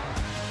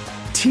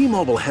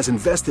 T-Mobile has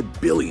invested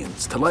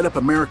billions to light up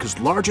America's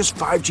largest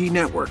 5G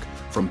network,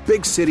 from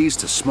big cities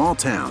to small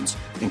towns,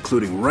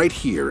 including right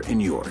here in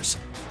yours.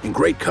 And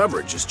great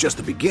coverage is just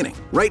the beginning.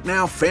 Right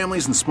now,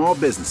 families and small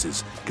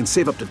businesses can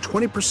save up to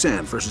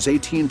 20% versus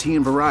AT&T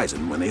and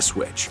Verizon when they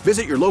switch.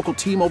 Visit your local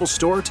T-Mobile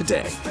store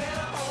today.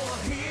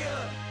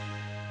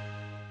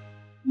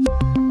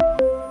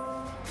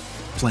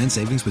 Plan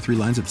savings with 3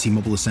 lines of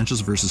T-Mobile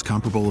Essentials versus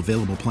comparable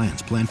available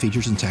plans. Plan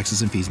features and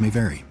taxes and fees may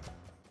vary.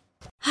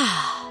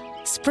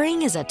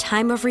 Spring is a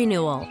time of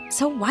renewal,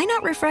 so why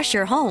not refresh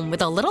your home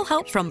with a little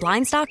help from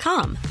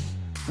Blinds.com?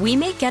 We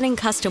make getting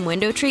custom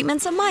window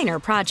treatments a minor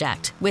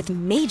project with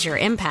major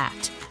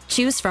impact.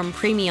 Choose from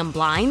premium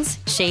blinds,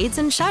 shades,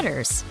 and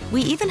shutters.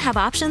 We even have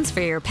options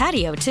for your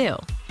patio, too.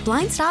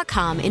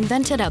 Blinds.com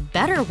invented a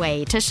better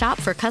way to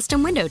shop for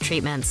custom window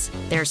treatments.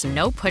 There's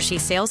no pushy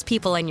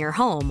salespeople in your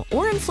home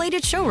or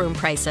inflated showroom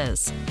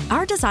prices.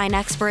 Our design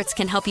experts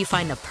can help you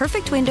find the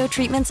perfect window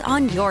treatments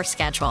on your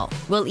schedule.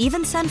 We'll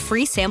even send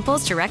free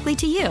samples directly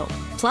to you.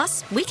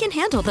 Plus, we can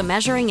handle the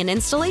measuring and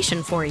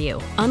installation for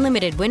you.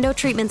 Unlimited window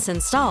treatments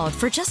installed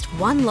for just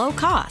one low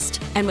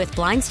cost. And with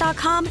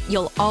Blinds.com,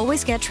 you'll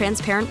always get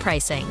transparent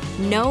pricing.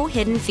 No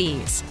hidden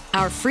fees.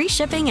 Our free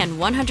shipping and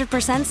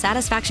 100%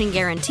 satisfaction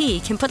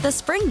guarantee can put the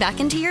spring back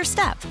into your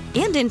step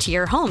and into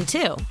your home,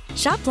 too.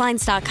 Shop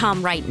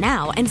Blinds.com right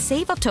now and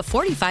save up to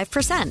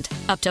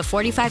 45%. Up to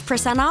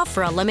 45% off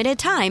for a limited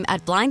time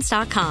at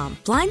Blinds.com.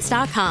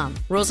 Blinds.com.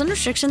 Rules and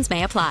restrictions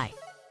may apply.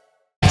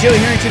 Joey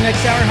Harrington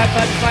next hour. High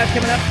Five at 5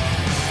 coming up.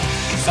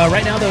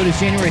 Right now, though, it is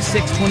January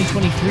 6,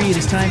 2023. It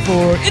is time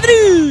for In the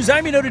News.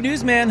 I'm your noted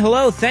newsman.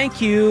 Hello, thank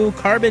you.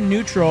 Carbon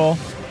neutral.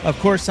 Of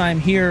course,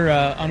 I'm here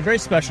on a very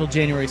special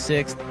January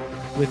 6th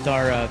with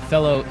our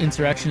fellow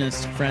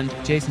insurrectionist friend,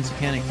 Jason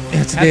Zucani.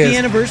 Happy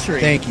anniversary.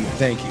 Thank you.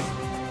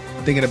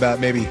 Thinking about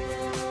maybe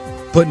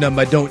putting up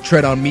my Don't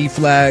Tread on Me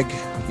flag,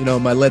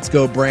 my Let's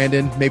Go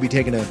Brandon, maybe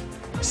taking a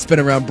spin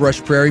around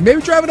Brush Prairie,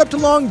 maybe driving up to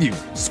Longview,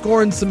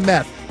 scoring some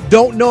meth.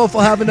 Don't know if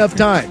I'll have enough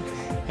time.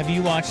 Have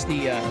you watched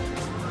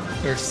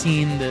or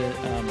seen the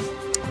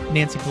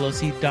Nancy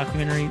Pelosi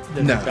documentary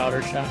that her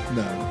daughter shot?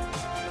 No.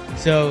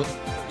 So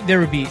there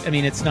would be,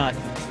 it's not,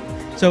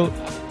 so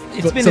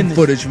it's been some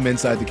footage from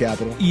inside the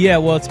Capitol. Yeah,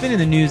 well, it's been in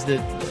the news that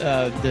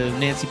the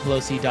Nancy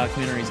Pelosi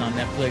documentary is on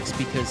Netflix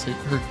because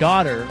her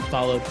daughter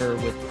followed her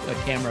with a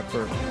camera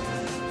for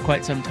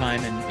quite some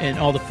time, and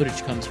all the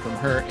footage comes from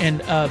her.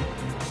 And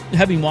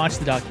having watched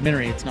the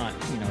documentary, it's not,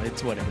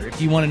 it's whatever.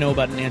 If you want to know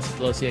about Nancy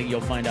Pelosi, you'll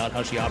find out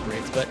how she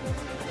operates. But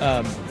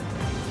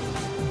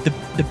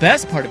the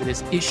best part of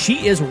it is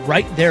she is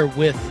right there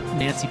with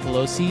Nancy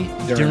Pelosi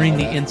during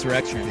the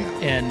insurrection. Yeah.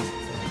 And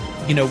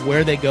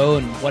where they go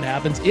and what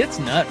happens. It's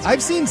nuts.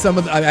 I've seen some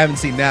of I haven't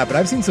seen that, but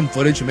I've seen some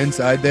footage from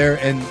inside there,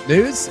 and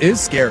it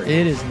is scary.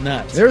 It is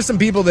nuts. There are some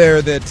people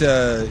there that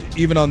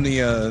even on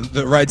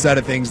the right side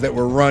of things that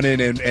were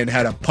running and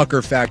had a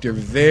pucker factor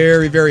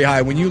very, very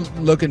high. When you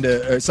look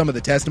into some of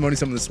the testimony,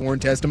 some of the sworn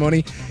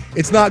testimony,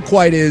 it's not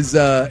quite as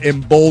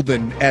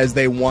emboldened as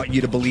they want you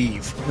to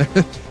believe.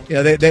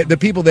 The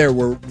people there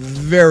were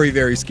very,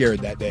 very scared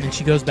that day. And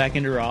she goes back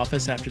into her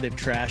office after they've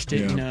trashed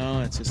it.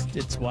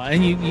 It's wild.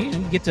 And you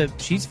get to,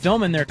 she's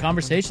filming their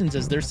conversations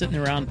as they're sitting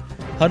around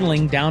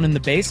huddling down in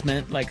the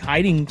basement, like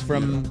hiding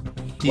from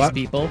these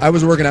people. I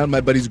was working out in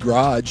my buddy's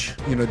garage,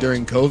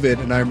 during COVID,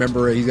 and I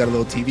remember he's got a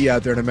little TV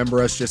out there, and I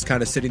remember us just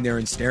kind of sitting there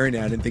and staring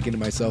at it and thinking to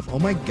myself, oh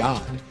my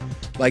God.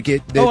 I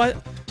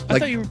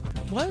thought you were,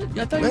 what?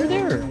 I thought you were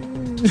there.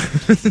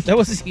 That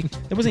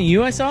wasn't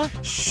you I saw?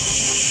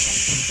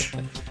 Shh.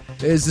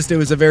 It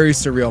was a very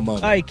surreal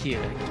moment. IQ.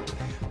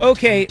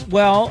 Okay,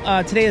 well,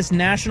 today is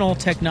National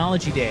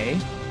Technology Day.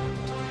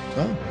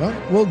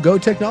 Well, go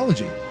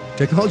technology.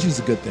 Technology is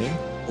a good thing,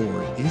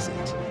 or is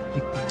it?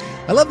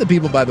 I love the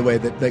people, by the way,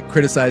 that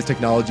criticize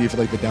technology for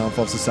the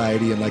downfall of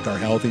society and our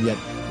health, and yet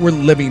we're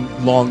living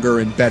longer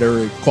and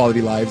better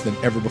quality lives than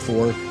ever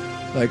before.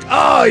 Like,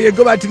 oh, you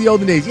go back to the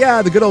olden days.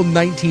 Yeah, the good old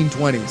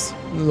 1920s.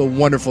 It was a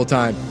wonderful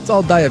time. Let's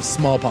all die of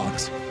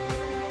smallpox.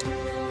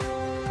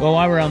 Well,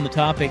 while we're on the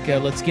topic,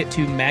 let's get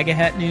to MAGA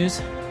hat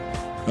news.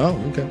 Oh,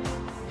 okay.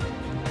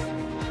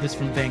 This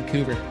from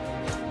Vancouver.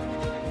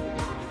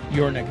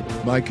 Your neck of the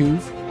woods. My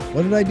coov.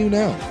 What did I do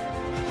now?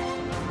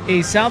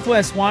 A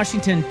Southwest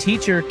Washington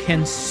teacher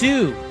can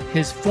sue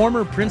his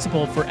former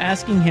principal for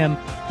asking him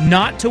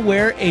not to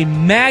wear a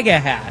MAGA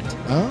hat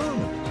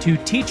to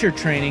teacher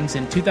trainings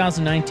in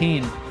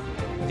 2019.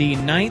 The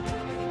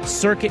 9th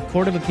Circuit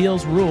Court of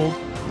Appeals ruled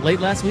late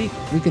last week.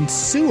 We can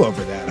sue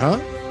over that, huh?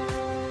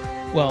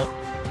 Well,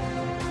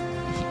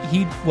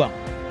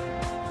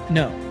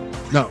 no.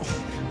 No.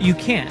 You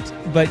can't,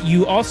 but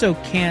you also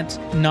can't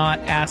not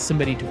ask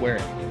somebody to wear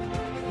it.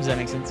 Does that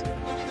make sense?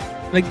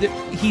 Like,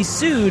 he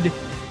sued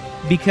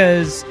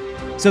because,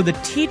 so the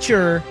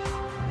teacher,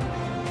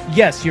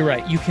 yes, you're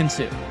right, you can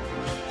sue.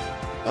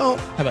 Oh.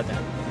 How about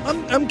that?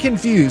 I'm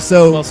confused.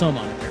 So, well, so am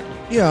I,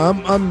 apparently.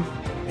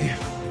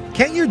 Yeah,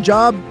 can't your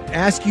job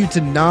ask you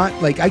to not,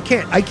 like, I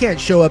can't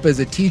show up as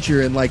a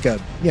teacher in like a,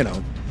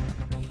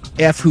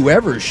 F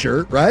whoever's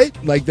shirt, right?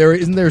 Like,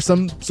 isn't there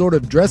some sort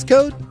of dress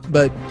code?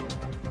 But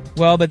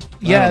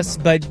yes,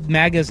 but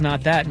MAGA is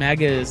not that.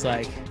 MAGA is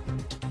like,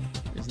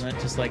 isn't that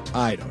just like,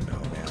 I don't know,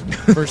 man.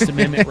 First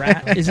Amendment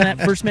rat? Isn't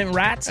that First Amendment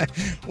rats?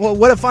 Well,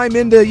 what if I'm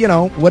into,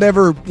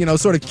 whatever,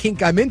 sort of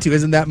kink I'm into?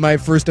 Isn't that my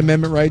First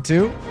Amendment right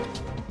too?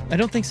 I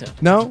don't think so.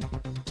 No?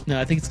 No,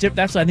 I think it's different.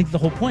 That's what I think the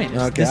whole point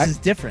is. Okay. This is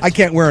different. I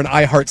can't wear an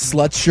I Heart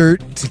Slut shirt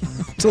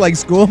to like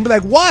school and be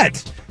like,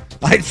 what?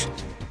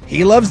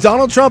 He loves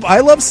Donald Trump.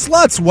 I love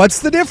sluts. What's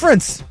the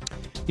difference?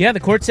 Yeah, the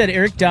court said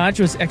Eric Dodge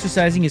was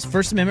exercising his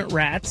First Amendment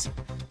rights.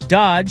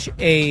 Dodge,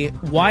 a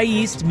Y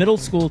East middle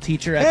school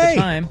teacher at the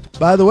time.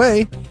 By the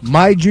way,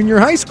 my junior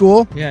high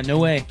school. Yeah, no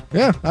way.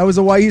 Yeah, I was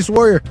a Y East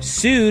warrior.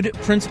 Sued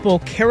Principal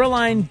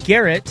Caroline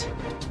Garrett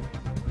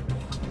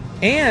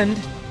and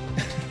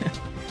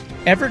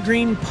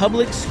Evergreen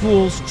Public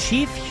Schools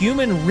Chief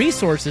Human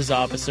Resources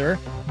Officer,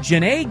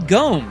 Janae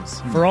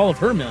Gomes, for all of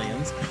her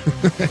millions.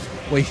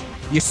 Wait.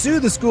 You sue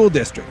the school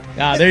district.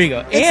 Ah, there you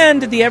go.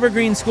 And the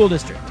Evergreen School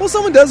District. Well,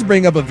 someone does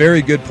bring up a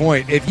very good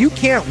point. If you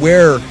can't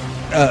wear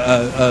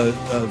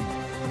a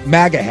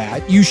MAGA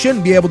hat, you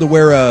shouldn't be able to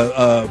wear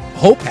a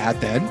Hope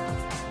hat then.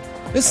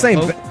 The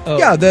same thing.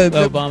 Yeah, the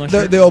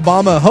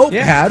Obama Hope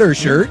hat or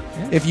shirt.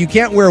 Yeah. If you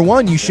can't wear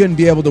one, you shouldn't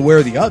be able to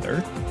wear the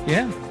other.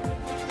 Yeah.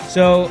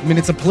 So, I mean,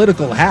 it's a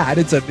political hat.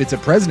 It's a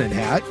president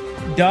hat.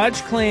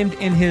 Dodge claimed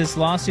in his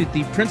lawsuit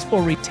the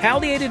principal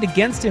retaliated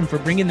against him for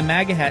bringing the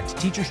MAGA hat to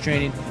teachers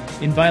training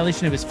in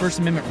violation of his First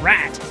Amendment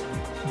right.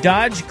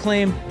 Dodge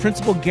claimed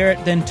Principal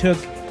Garrett then took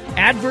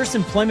adverse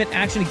employment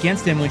action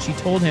against him when she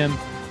told him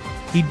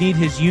he'd need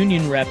his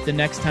union rep the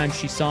next time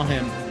she saw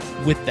him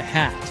with the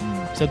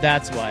hat. So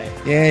that's why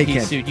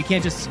he sued. You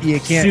can't just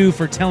sue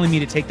for telling me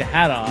to take the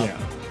hat off. Yeah.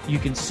 You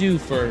can sue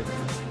for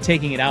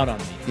taking it out on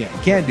me. Yeah,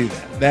 you can't do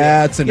that.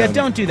 That's enough. Yeah,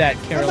 don't do that,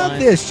 Caroline. How about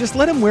this? Just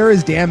let him wear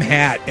his damn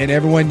hat, and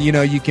everyone,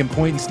 you can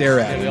point and stare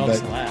at him. We all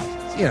just laugh.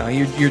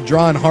 You're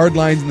drawing hard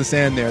lines in the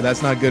sand there.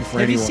 That's not good for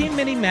anyone. Have you seen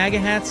many MAGA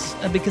hats?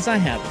 Because I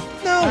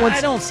haven't. No, I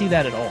don't see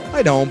that at all.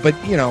 I don't, but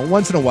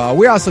once in a while.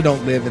 We also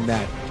don't live in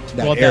that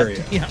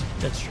area. Yeah,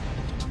 that's true.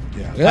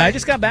 Yeah. I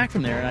just got back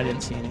from there and I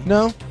didn't see any.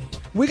 No,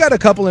 we got a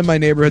couple in my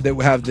neighborhood that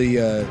have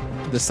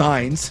the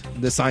signs.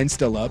 The signs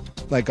still up,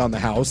 like on the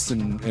house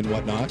and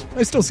whatnot.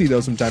 I still see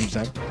those from time to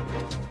time.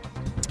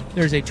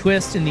 There's a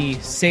twist in the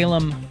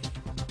Salem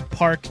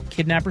Park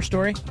kidnapper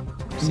story.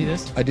 See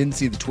this? I didn't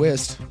see the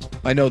twist.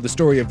 I know the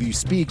story of You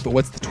Speak, but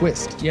what's the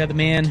twist? Yeah, the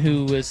man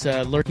who was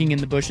lurking in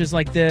the bushes,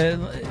 like the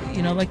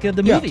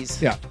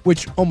movies. Yeah,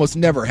 which almost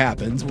never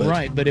happens. But,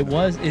 right, but it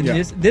was in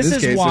this. This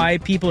is why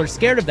people are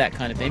scared of that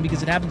kind of thing,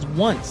 because it happens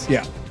once.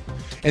 Yeah,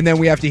 and then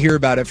we have to hear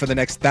about it for the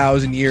next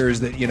 1,000 years.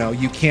 That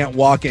you can't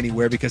walk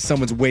anywhere because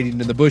someone's waiting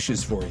in the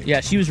bushes for you.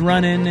 Yeah, she was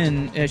running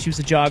and she was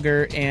a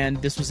jogger, and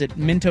this was at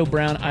Minto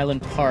Brown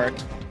Island Park.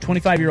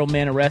 25-year-old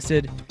man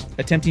arrested,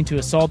 attempting to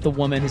assault the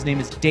woman. His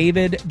name is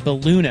David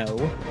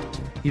Belluno.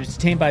 He was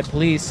detained by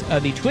police.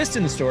 The twist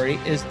in the story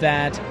is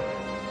that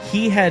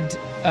he had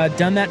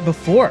done that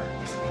before.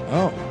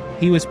 Oh.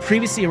 He was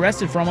previously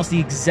arrested for almost the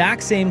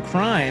exact same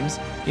crimes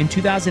in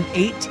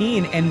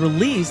 2018 and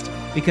released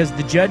because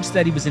the judge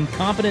said he was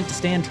incompetent to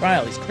stand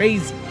trial. He's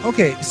crazy.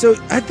 Okay, so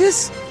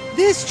this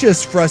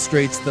just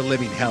frustrates the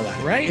living hell out of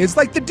me. Right? It's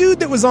like the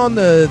dude that was on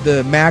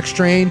the Max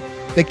train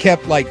that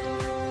kept like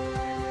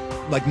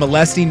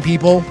molesting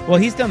people. Well,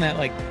 he's done that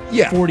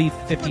 40,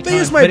 50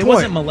 times, but it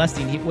wasn't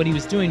molesting. What he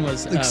was doing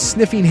was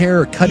sniffing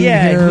hair or cutting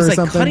hair or something. Yeah,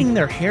 he was cutting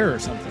their hair or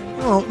something.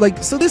 Oh,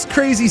 so this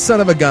crazy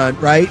son of a gun,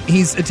 right?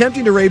 He's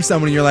attempting to rape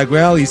someone, and you're like,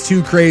 well, he's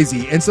too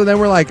crazy. And so then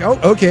we're like, oh,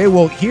 okay,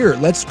 well, here,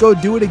 let's go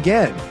do it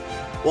again.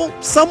 Well,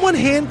 someone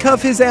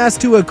handcuff his ass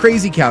to a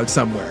crazy couch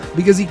somewhere,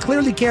 because he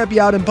clearly can't be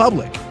out in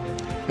public.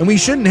 And we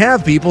shouldn't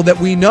have people that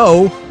we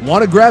know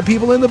want to grab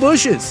people in the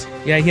bushes.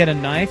 Yeah, he had a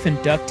knife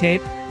and duct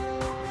tape.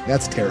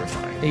 That's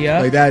terrifying. Yeah.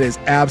 Like, that is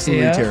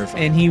absolutely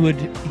terrifying. And he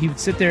would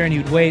sit there and he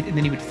would wait, and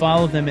then he would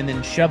follow them and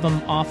then shove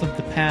them off of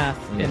the path.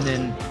 And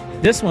then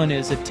this one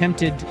is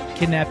attempted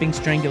kidnapping,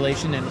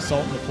 strangulation, and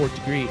assault in the 4th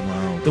degree.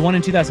 Wow. The one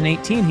in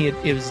 2018,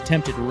 it was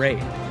attempted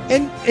rape.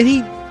 And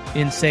he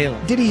in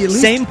Salem. Did he at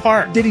least same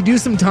part? Did he do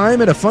some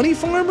time at a funny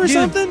farm or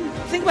something?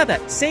 Think about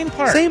that. Same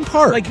part. Same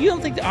part. Like, you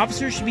don't think the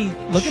officers should be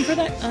looking for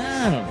that?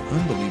 I don't know.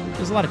 Unbelievable.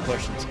 There's a lot of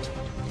questions.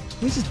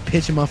 Can we just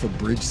pitch him off a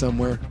bridge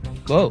somewhere?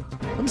 Whoa.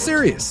 I'm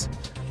serious.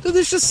 So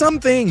there's just some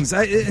things.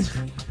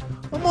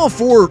 I'm all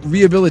for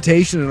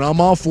rehabilitation, and I'm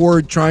all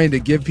for trying to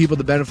give people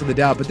the benefit of the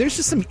doubt, but there's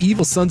just some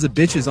evil sons of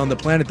bitches on the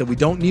planet that we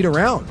don't need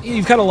around.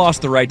 You've kind of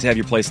lost the right to have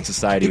your place in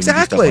society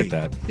Exactly. when you do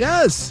stuff like that.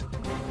 Yes.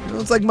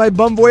 It's like my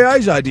Bon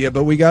Voyage idea,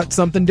 but we got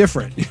something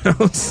different. We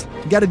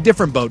got a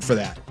different boat for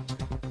that.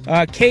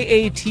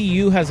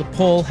 KATU has a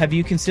poll. Have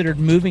you considered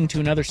moving to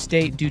another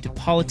state due to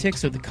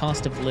politics or the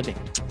cost of living?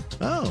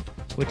 Oh.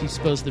 What do you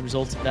suppose the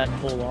results of that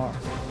poll are?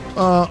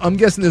 I'm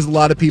guessing there's a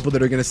lot of people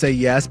that are going to say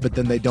yes, but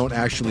then they don't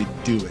actually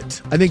do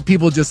it. I think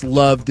people just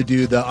love to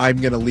do the I'm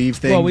going to leave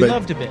thing. Well, we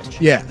love to bitch.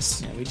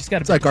 Yes. Yeah, we just got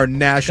to. It's like our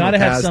national Got to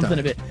have pastime.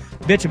 something to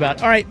bitch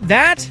about. All right,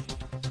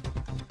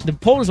 the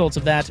poll results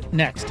of that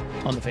next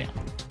on The Fan.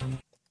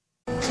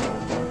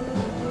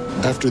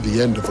 After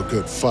the end of a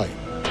good fight,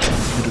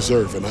 you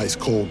deserve an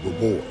ice-cold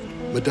reward.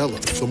 Modelo,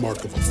 the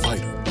mark of a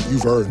fighter.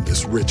 You've earned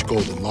this rich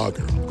golden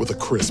lager with a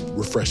crisp,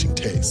 refreshing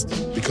taste.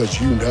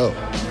 Because you know,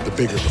 the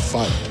bigger the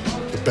fight,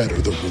 the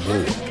better the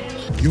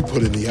reward. You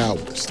put in the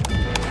hours,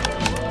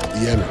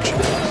 the energy,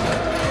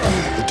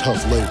 the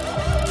tough labor.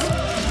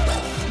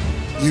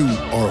 You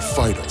are a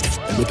fighter,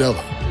 and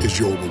Modelo is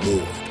your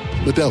reward.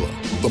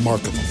 Modelo, the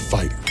mark of a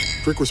fighter.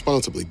 Drink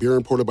responsibly. Beer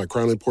imported by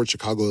Crown Imports,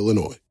 Chicago,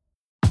 Illinois.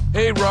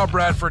 Hey, Rob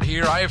Bradford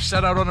here. I have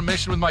set out on a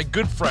mission with my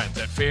good friends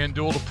at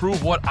FanDuel to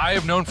prove what I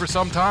have known for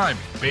some time.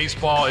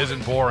 Baseball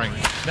isn't boring.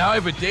 Now I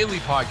have a daily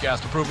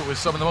podcast to prove it with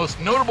some of the most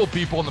notable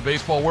people in the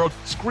baseball world,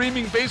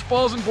 screaming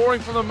baseball isn't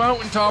boring from the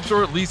mountaintops,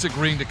 or at least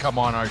agreeing to come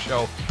on our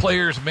show.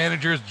 Players,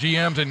 managers,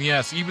 GMs, and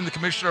yes, even the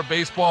commissioner of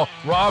baseball,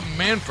 Rob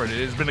Manfred.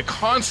 It has been a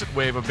constant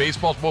wave of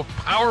baseball's most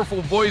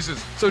powerful voices.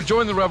 So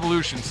join the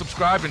revolution.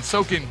 Subscribe and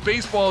soak in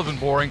Baseball Isn't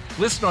Boring.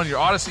 Listen on your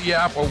Odyssey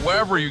app or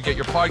wherever you get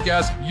your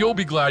podcast. You'll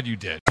be glad you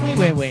did.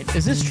 Wait.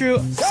 Is this true?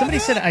 Somebody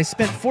said I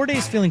spent 4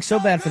 days feeling so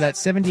bad for that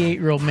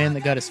 78-year-old man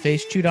that got his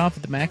face chewed off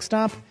at the Mac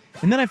stop,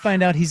 and then I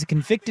find out he's a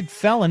convicted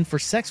felon for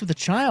sex with a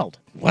child.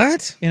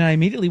 What? And I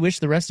immediately wish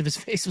the rest of his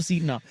face was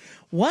eaten off.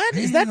 What?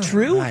 Is that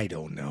true? I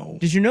don't know.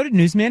 Does your noted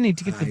newsman need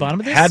to get to the bottom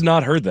of this? Had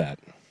not heard that.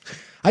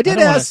 I don't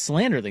want to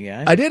slander the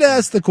guy. I did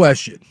ask the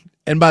question.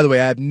 And by the way,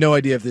 I have no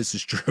idea if this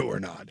is true or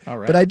not. All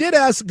right. But I did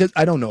ask, because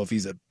I don't know if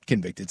he's a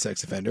convicted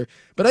sex offender,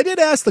 but I did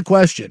ask the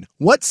question,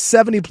 what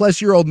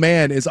 70-plus-year-old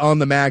man is on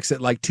the max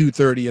at like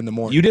 2:30 in the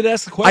morning? You did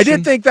ask the question? I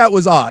did think that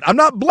was odd. I'm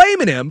not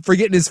blaming him for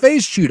getting his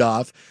face chewed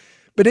off,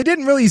 but it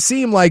didn't really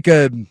seem like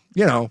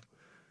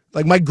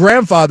like my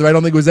grandfather, I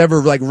don't think was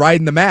ever like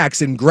riding the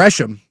max in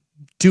Gresham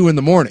 2 in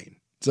the morning.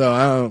 So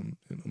I don't,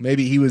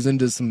 maybe he was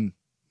into some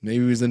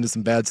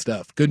bad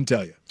stuff. Couldn't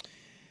tell you.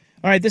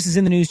 All right, this is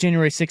in the news,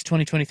 January 6,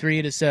 2023.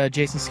 It is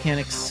Jason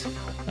Skanic's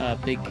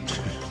big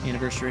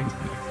anniversary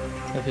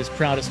of his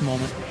proudest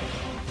moment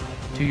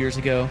 2 years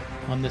ago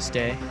on this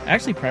day.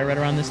 Actually, probably right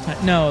around this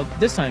time. No,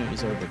 this time it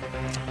was over.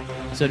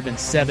 So it would have been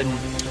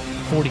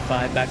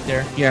 7:45 back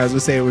there. Yeah, I was going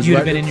to say it was You'd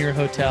right, have been in your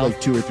hotel.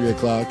 like 2 or 3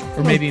 o'clock.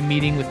 Or maybe a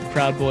meeting with the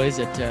Proud Boys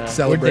at, where'd they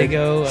Celebrating.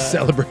 go?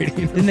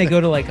 Celebrating. Didn't they go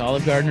to like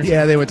Olive Garden or something?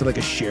 Yeah, they went to like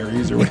a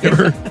Sherry's or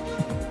whatever.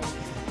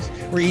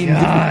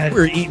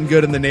 We're eating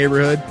good in the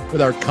neighborhood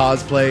with our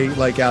cosplay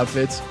like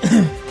outfits.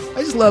 I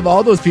just love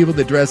all those people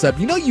that dress up.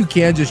 You know, you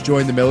can just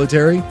join the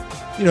military.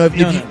 You know,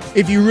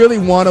 if you really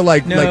want to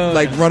like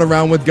run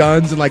around with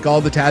guns and like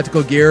all the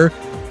tactical gear,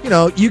 you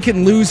know, you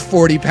can lose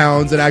 40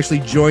 pounds and actually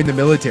join the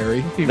military.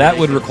 That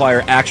would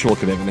require actual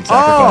commitment and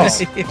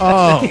sacrifice.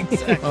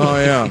 Oh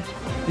yeah.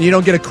 You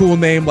don't get a cool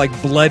name like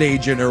Blood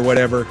Agent or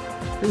whatever.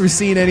 Ever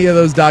seen any of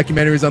those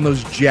documentaries on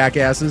those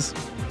jackasses?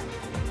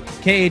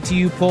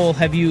 KATU poll,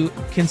 have you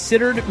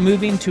considered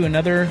moving to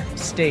another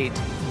state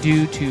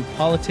due to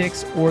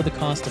politics or the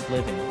cost of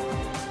living?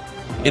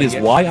 It is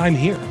why I'm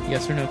here.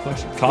 Yes or no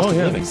question? Cost of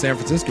living. San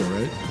Francisco,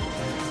 right?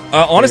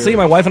 Honestly,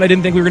 my wife and I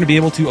didn't think we were going to be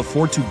able to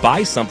afford to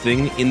buy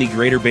something in the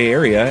greater Bay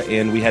Area,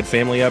 and we had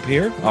family up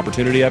here,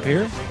 opportunity up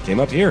here, came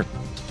up here.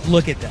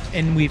 Look at that.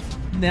 And we've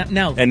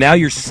now. And now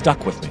you're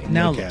stuck with me.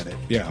 Now look at it.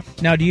 Yeah.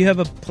 Now, do you have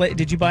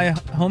did you buy a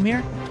home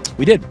here?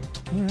 We did.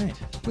 All right.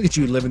 Look at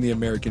you living the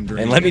American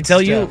dream. And let me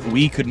tell you,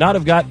 we could not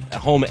have got a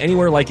home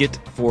anywhere like it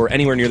for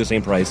anywhere near the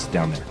same price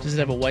down there. Does it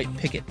have a white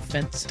picket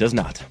fence? Does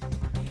not.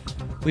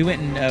 We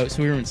went and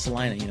so we were in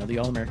Salina, you know, the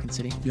all-American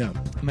city. Yeah.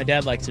 And my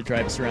dad likes to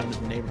drive us around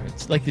in the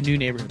neighborhoods, like the new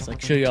neighborhoods,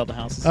 like show you all the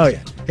houses. Oh yeah.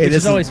 Hey, which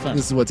is always fun.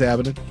 This is what's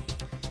happening.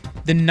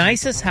 The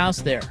nicest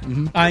house there.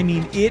 Mm-hmm. I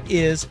mean, it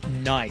is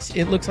nice.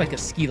 It looks like a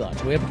ski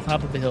lodge way up at the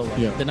top of the hill. Like,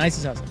 yeah. The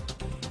nicest house.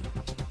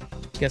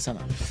 Guess how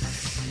much?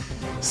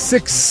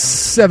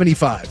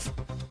 $675.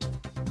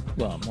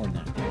 Well, more than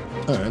that.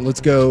 All right,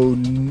 let's go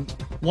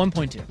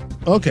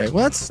 1.2. Okay,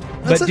 well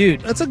But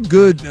dude, that's a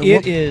good.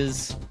 It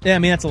is. Yeah, I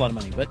mean that's a lot of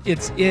money, but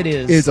it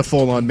is a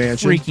full-on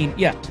mansion. Freaking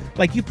yeah!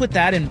 Like you put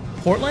that in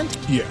Portland.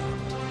 Yeah.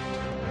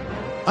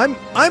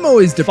 I'm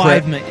always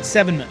depressed.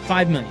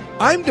 5 million.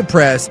 I'm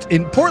depressed.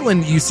 In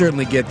Portland, you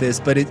certainly get this,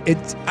 but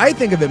it's. I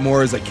think of it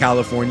more as a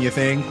California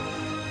thing.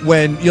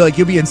 When you'll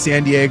be in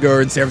San Diego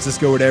or in San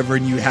Francisco or whatever,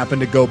 and you happen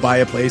to go buy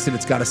a place and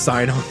it's got a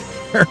sign on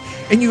there,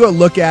 and you go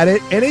look at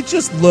it, and it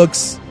just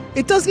looks.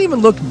 It doesn't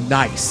even look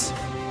nice.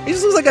 It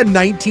just looks like a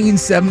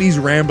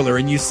 1970s Rambler,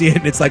 and you see it,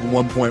 and it's like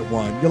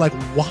 1.1. You're like,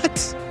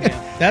 what?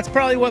 Yeah, that's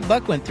probably what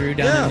Buck went through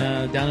down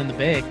in the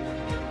Bay.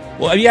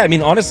 Well, yeah, I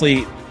mean,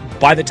 honestly,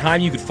 by the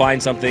time you could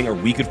find something, or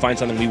we could find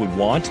something we would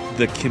want,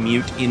 the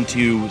commute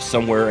into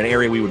somewhere, an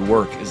area we would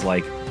work, is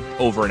like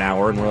over an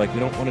hour, and we're like, we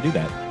don't want to do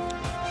that.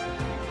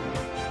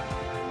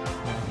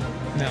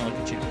 Now look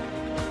at you.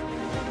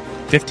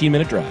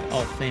 15-minute drive.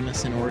 All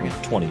famous in Oregon.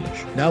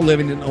 20-ish. Now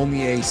living in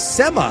only a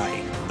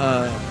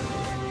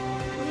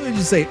what would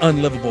you say,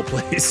 unlivable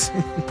place.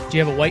 Do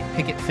you have a white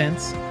picket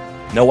fence?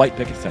 No white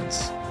picket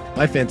fence.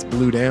 My fence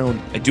blew down.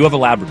 I do have a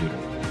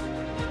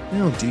Labradoodle.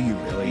 No, do you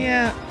really?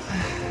 Yeah.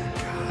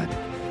 God,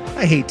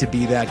 I hate to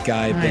be that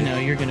guy. But I know,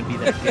 you're going to be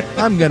that guy.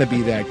 I'm going to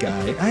be that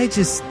guy.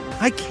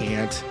 I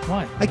can't.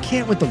 Why? I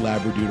can't with the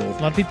Labradoodle.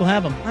 A lot of people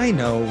have them. I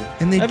know.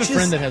 And I have a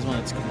friend that has one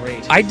that's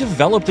great. I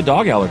developed a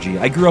dog allergy.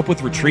 I grew up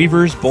with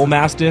retrievers, bull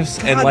mastiffs,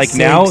 and God's like sakes,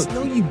 now...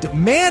 No, you don't.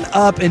 Man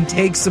up and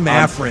take some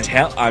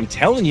Afrin. I'm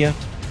telling you.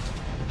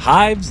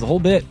 Hives, the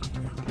whole bit.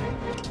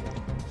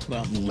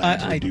 Well,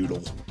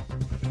 Labradoodle.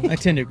 I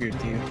tend to agree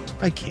with you.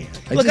 I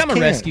can't. Look, I'm a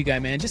rescue guy,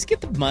 man. Just get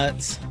the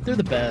mutts. They're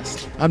the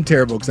best. I'm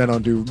terrible because I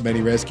don't do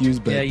many rescues.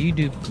 But yeah, you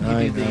do.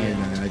 I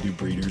do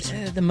breeders.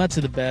 The mutts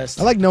are the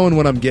best. I like knowing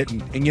what I'm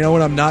getting. And you know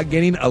what I'm not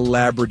getting? A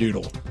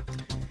Labradoodle.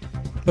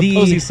 But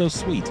Posey's so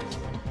sweet.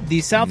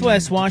 The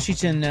Southwest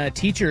Washington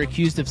teacher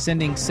accused of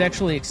sending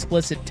sexually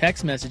explicit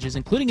text messages,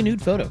 including a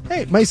nude photo.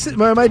 Hey,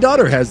 my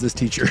daughter has this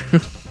teacher.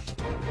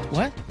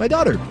 What? My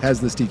daughter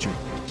has this teacher.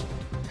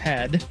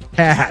 Had,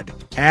 yeah.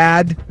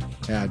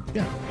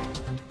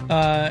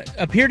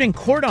 Appeared in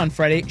court on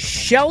Friday.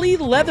 Shelley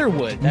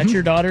Leatherwood, that's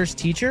your daughter's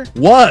teacher?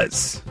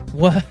 Was.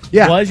 What?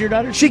 Yeah. Was your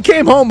daughter? She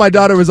came home, my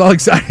daughter was all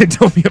excited and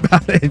told me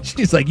about it. And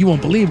she's like, you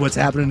won't believe what's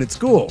happening at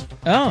school.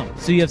 Oh,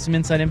 so you have some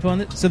inside info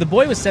on it? So the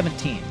boy was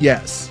 17.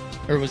 Yes.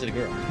 Or was it a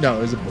girl? No,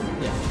 it was a boy.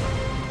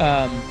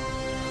 Yeah.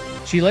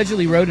 She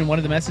allegedly wrote in one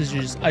of the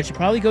messages, I should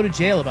probably go to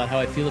jail about how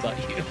I feel about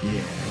you.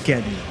 Yeah, I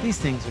can't do that. These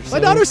things are so... My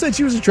daughter said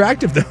she was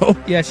attractive, though.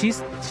 Yeah, she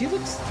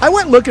looks... I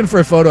went looking for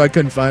a photo. I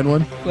couldn't find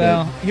one.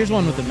 Well, here's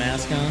one with the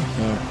mask on.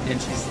 Oh.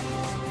 And she's...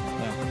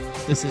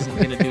 Well, this isn't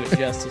going to do it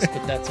justice,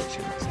 but that's what she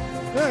looks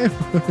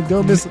like.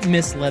 Go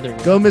Miss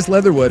Leatherwood. Go Miss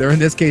Leatherwood, or in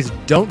this case,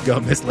 don't go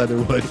Miss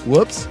Leatherwood.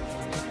 Whoops.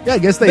 Yeah, I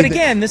guess they... But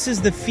again, this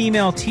is the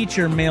female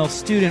teacher, male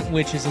student,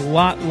 which is a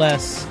lot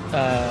less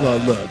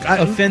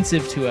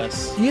offensive to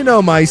us. You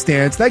know my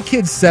stance. That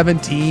kid's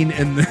 17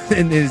 and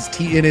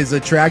his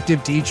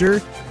attractive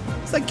teacher.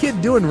 It's that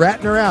kid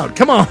ratting her out.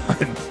 Come on.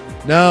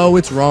 No,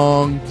 it's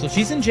wrong. So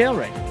she's in jail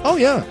right now. Oh,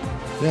 yeah.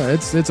 Yeah,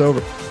 it's over.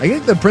 I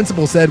think the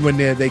principal said when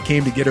they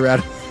came to get her out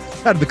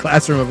of the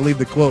classroom, I believe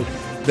the quote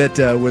that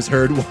was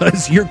heard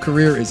was, "Your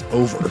career is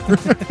over."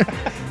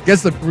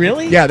 Guess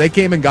really? Yeah, they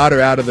came and got her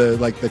out of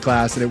the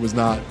class, and it was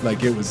not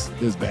it was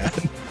bad.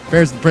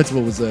 Parents, the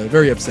principal was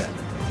very upset,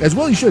 as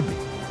well he should be.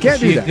 Can't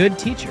do that. A good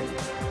teacher.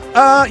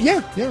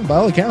 Yeah, by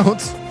all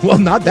accounts. Well,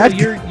 not that.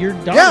 Your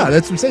daughter. Yeah,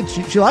 that's what I'm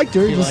saying. She liked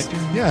her. Liked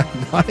her. Yeah,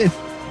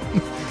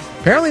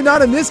 apparently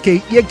not in this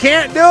case. You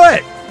can't do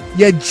it.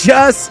 You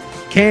just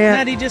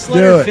can't. Did he just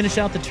let her finish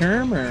out the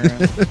term, or?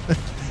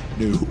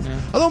 No.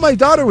 Although my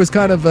daughter was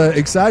kind of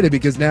excited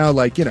because now,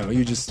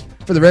 you just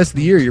for the rest of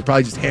the year, you're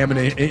probably just ham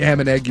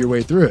and egg your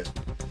way through it.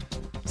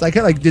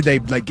 It's did they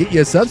get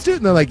you a substitute?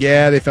 And they're like,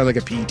 yeah, they found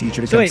a PE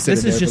teacher to come sit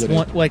in there. This is just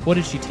one. What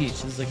did she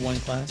teach? This is one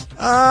class.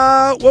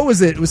 What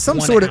was it? It was some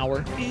 1 sort of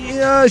hour.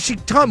 Yeah, she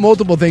taught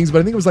multiple things, but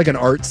I think it was an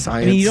art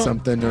science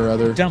something or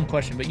other. Dumb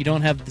question, but you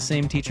don't have the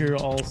same teacher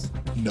all.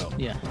 No.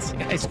 Yeah, it's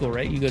like high school,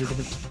 right? You go to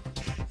different.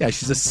 Yeah,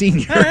 she's a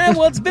senior.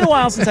 Well, it's been a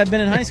while since I've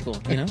been in high school.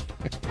 Yeah,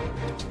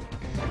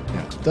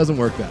 it doesn't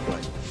work that way.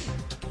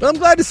 But I'm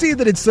glad to see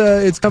that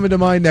it's coming to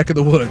my neck of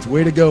the woods.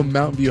 Way to go,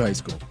 Mountain View High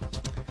School.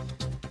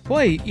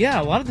 Boy,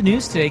 yeah, a lot of the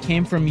news today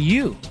came from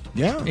you.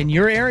 Yeah. In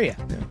your area.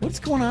 Yeah. What's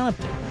going on up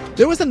there?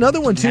 There was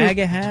another one, too.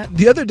 MAGA hat?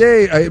 The other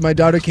day, my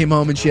daughter came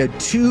home and she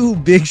had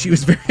she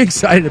was very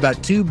excited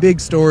about two big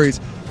stories.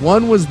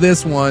 One was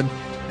this one,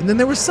 and then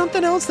there was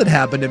something else that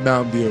happened in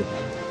Mountain View.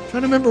 I'm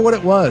trying to remember what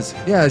it was.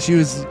 Yeah, she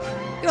was...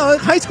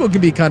 high school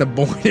can be kind of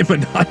boring and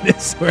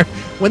monotonous where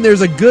when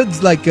there's a good,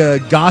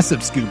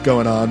 gossip scoop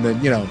going on, then,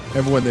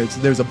 everyone,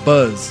 there's a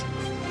buzz.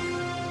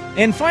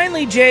 And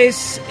finally,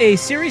 Jace, a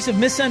series of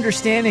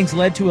misunderstandings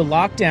led to a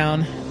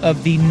lockdown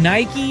of the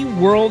Nike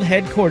World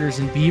Headquarters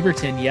in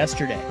Beaverton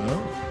yesterday.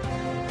 Oh.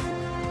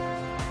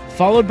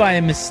 Followed by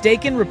a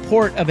mistaken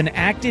report of an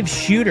active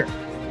shooter.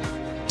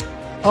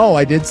 Oh,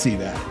 I did see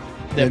that.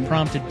 That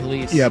prompted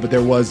police. Yeah, but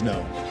there was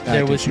no.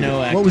 There was no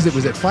What active was it?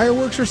 Was it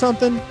fireworks or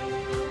something?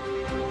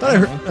 I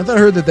thought I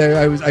heard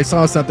that I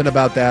saw something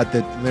about that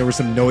there were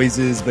some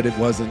noises, but it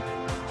wasn't.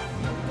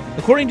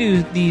 According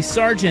to the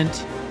sergeant,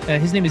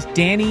 his name is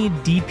Danny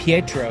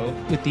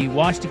DiPietro with the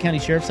Washington County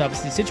Sheriff's Office.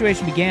 The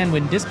situation began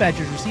when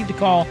dispatchers received a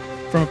call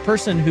from a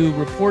person who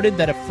reported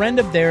that a friend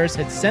of theirs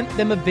had sent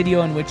them a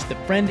video in which the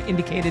friend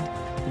indicated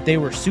that they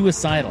were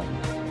suicidal.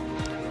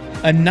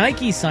 A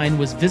Nike sign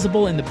was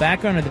visible in the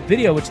background of the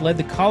video, which led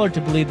the caller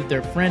to believe that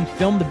their friend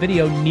filmed the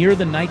video near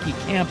the Nike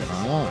campus.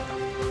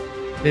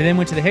 They then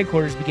went to the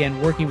headquarters, began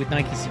working with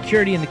Nike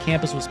security, and the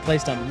campus was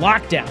placed on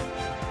lockdown.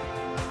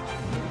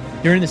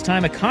 During this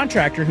time, a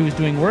contractor who was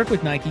doing work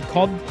with Nike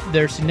called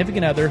their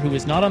significant other who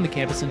was not on the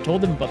campus and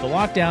told them about the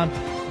lockdown.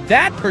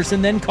 That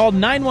person then called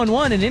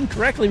 911 and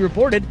incorrectly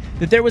reported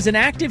that there was an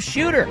active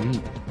shooter.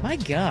 My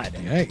God.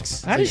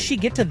 Yikes. How does she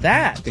get to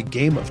that? The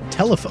game of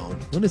telephone.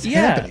 What is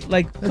happening?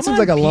 Like, that seems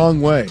like a long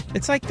way.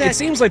 It's like that. It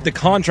seems like the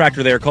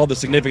contractor there called the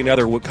significant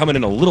other coming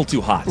in a little too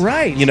hot.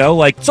 Right. You know,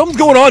 like, something's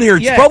going on here.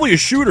 It's Yeah. probably a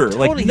shooter.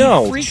 Totally. Like,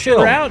 no, He freaked chill.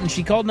 her out and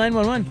she called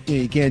 911. Yeah,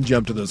 you can't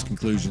jump to those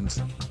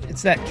conclusions.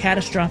 It's that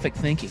catastrophic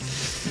thinking.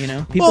 You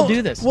know, people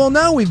do this. Well,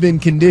 now we've been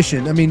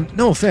conditioned. I mean,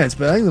 no offense,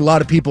 but I think a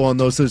lot of people in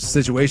those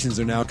situations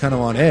are now kind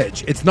of on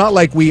edge. It's not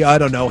like we, I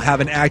don't know,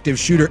 have an active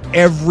shooter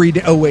every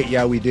day. Oh, wait,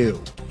 yeah, we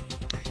do.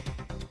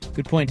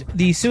 Good point.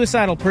 The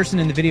suicidal person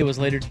in the video was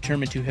later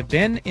determined to have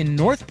been in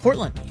North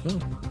Portland. Oh,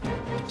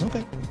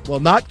 okay. Well,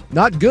 not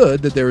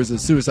good that there was a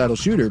suicidal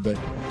shooter, but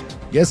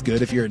I guess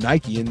good if you're at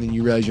Nike and then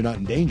you realize you're not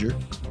in danger.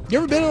 You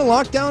ever been in a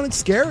lockdown? It's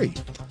scary.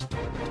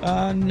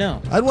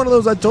 No. I had one of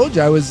those. I told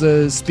you I was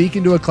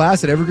speaking to a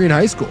class at Evergreen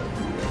High School,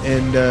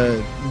 and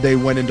they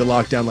went into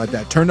lockdown like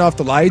that. Turned off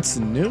the lights,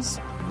 and it was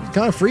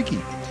kind of freaky.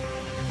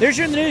 There's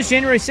your news,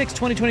 January 6,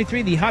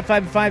 2023. The Hot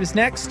 5 at 5 is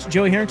next.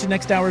 Joey Harrington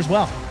next hour as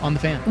well on The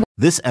Fan.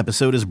 This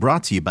episode is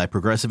brought to you by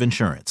Progressive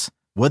Insurance.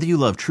 Whether you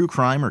love true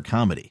crime or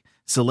comedy,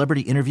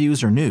 celebrity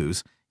interviews or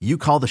news, you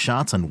call the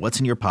shots on what's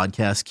in your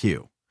podcast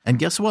queue. And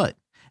guess what?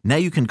 Now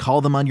you can call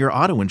them on your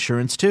auto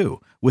insurance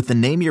too with the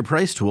Name Your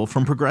Price tool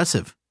from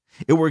Progressive.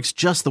 It works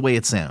just the way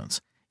it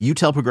sounds. You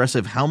tell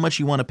Progressive how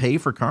much you want to pay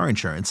for car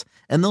insurance,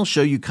 and they'll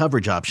show you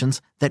coverage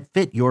options that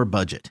fit your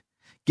budget.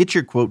 Get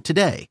your quote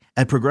today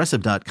at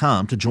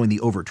Progressive.com to join the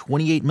over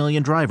 28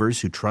 million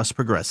drivers who trust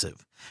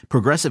Progressive.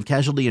 Progressive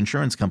Casualty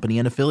Insurance Company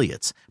and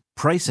Affiliates.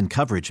 Price and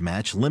coverage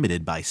match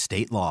limited by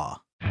state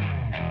law.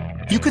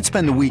 You could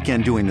spend the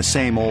weekend doing the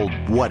same old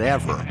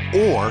whatever,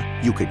 or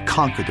you could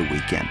conquer the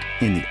weekend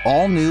in the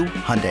all-new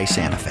Hyundai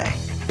Santa Fe.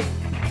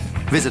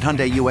 Visit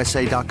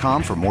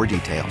HyundaiUSA.com for more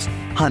details.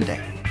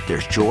 Hyundai,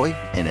 there's joy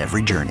in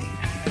every journey.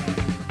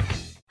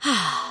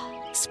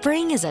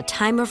 Spring is a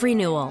time of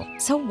renewal,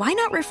 so why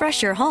not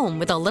refresh your home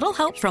with a little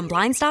help from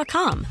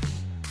Blinds.com?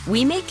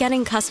 We make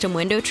getting custom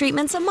window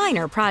treatments a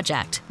minor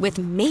project with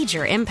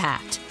major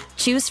impact.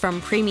 Choose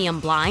from premium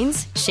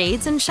blinds,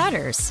 shades, and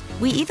shutters.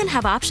 We even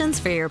have options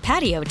for your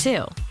patio,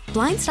 too.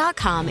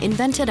 Blinds.com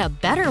invented a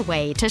better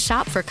way to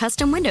shop for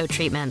custom window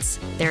treatments.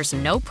 There's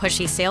no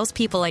pushy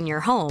salespeople in your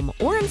home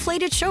or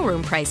inflated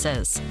showroom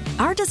prices.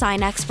 Our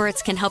design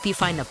experts can help you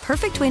find the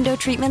perfect window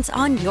treatments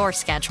on your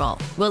schedule.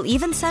 We'll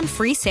even send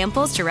free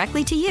samples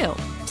directly to you.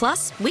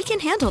 Plus, we can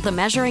handle the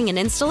measuring and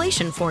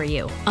installation for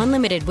you.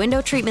 Unlimited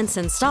window treatments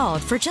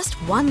installed for just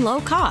one low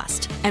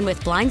cost. And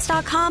with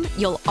Blinds.com,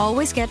 you'll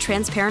always get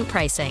transparent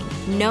pricing.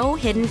 No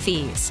hidden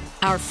fees.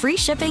 Our free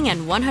shipping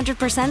and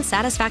 100%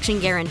 satisfaction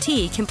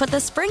guarantee can put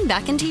the spring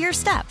back into your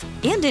step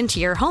and into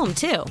your home,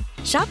 too.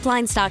 Shop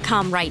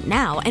Blinds.com right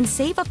now and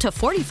save up to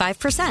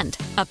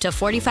 45%. Up to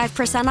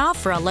 45% off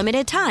for a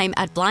limited time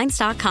at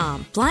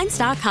Blinds.com.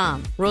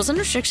 Blinds.com. Rules and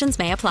restrictions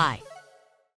may apply.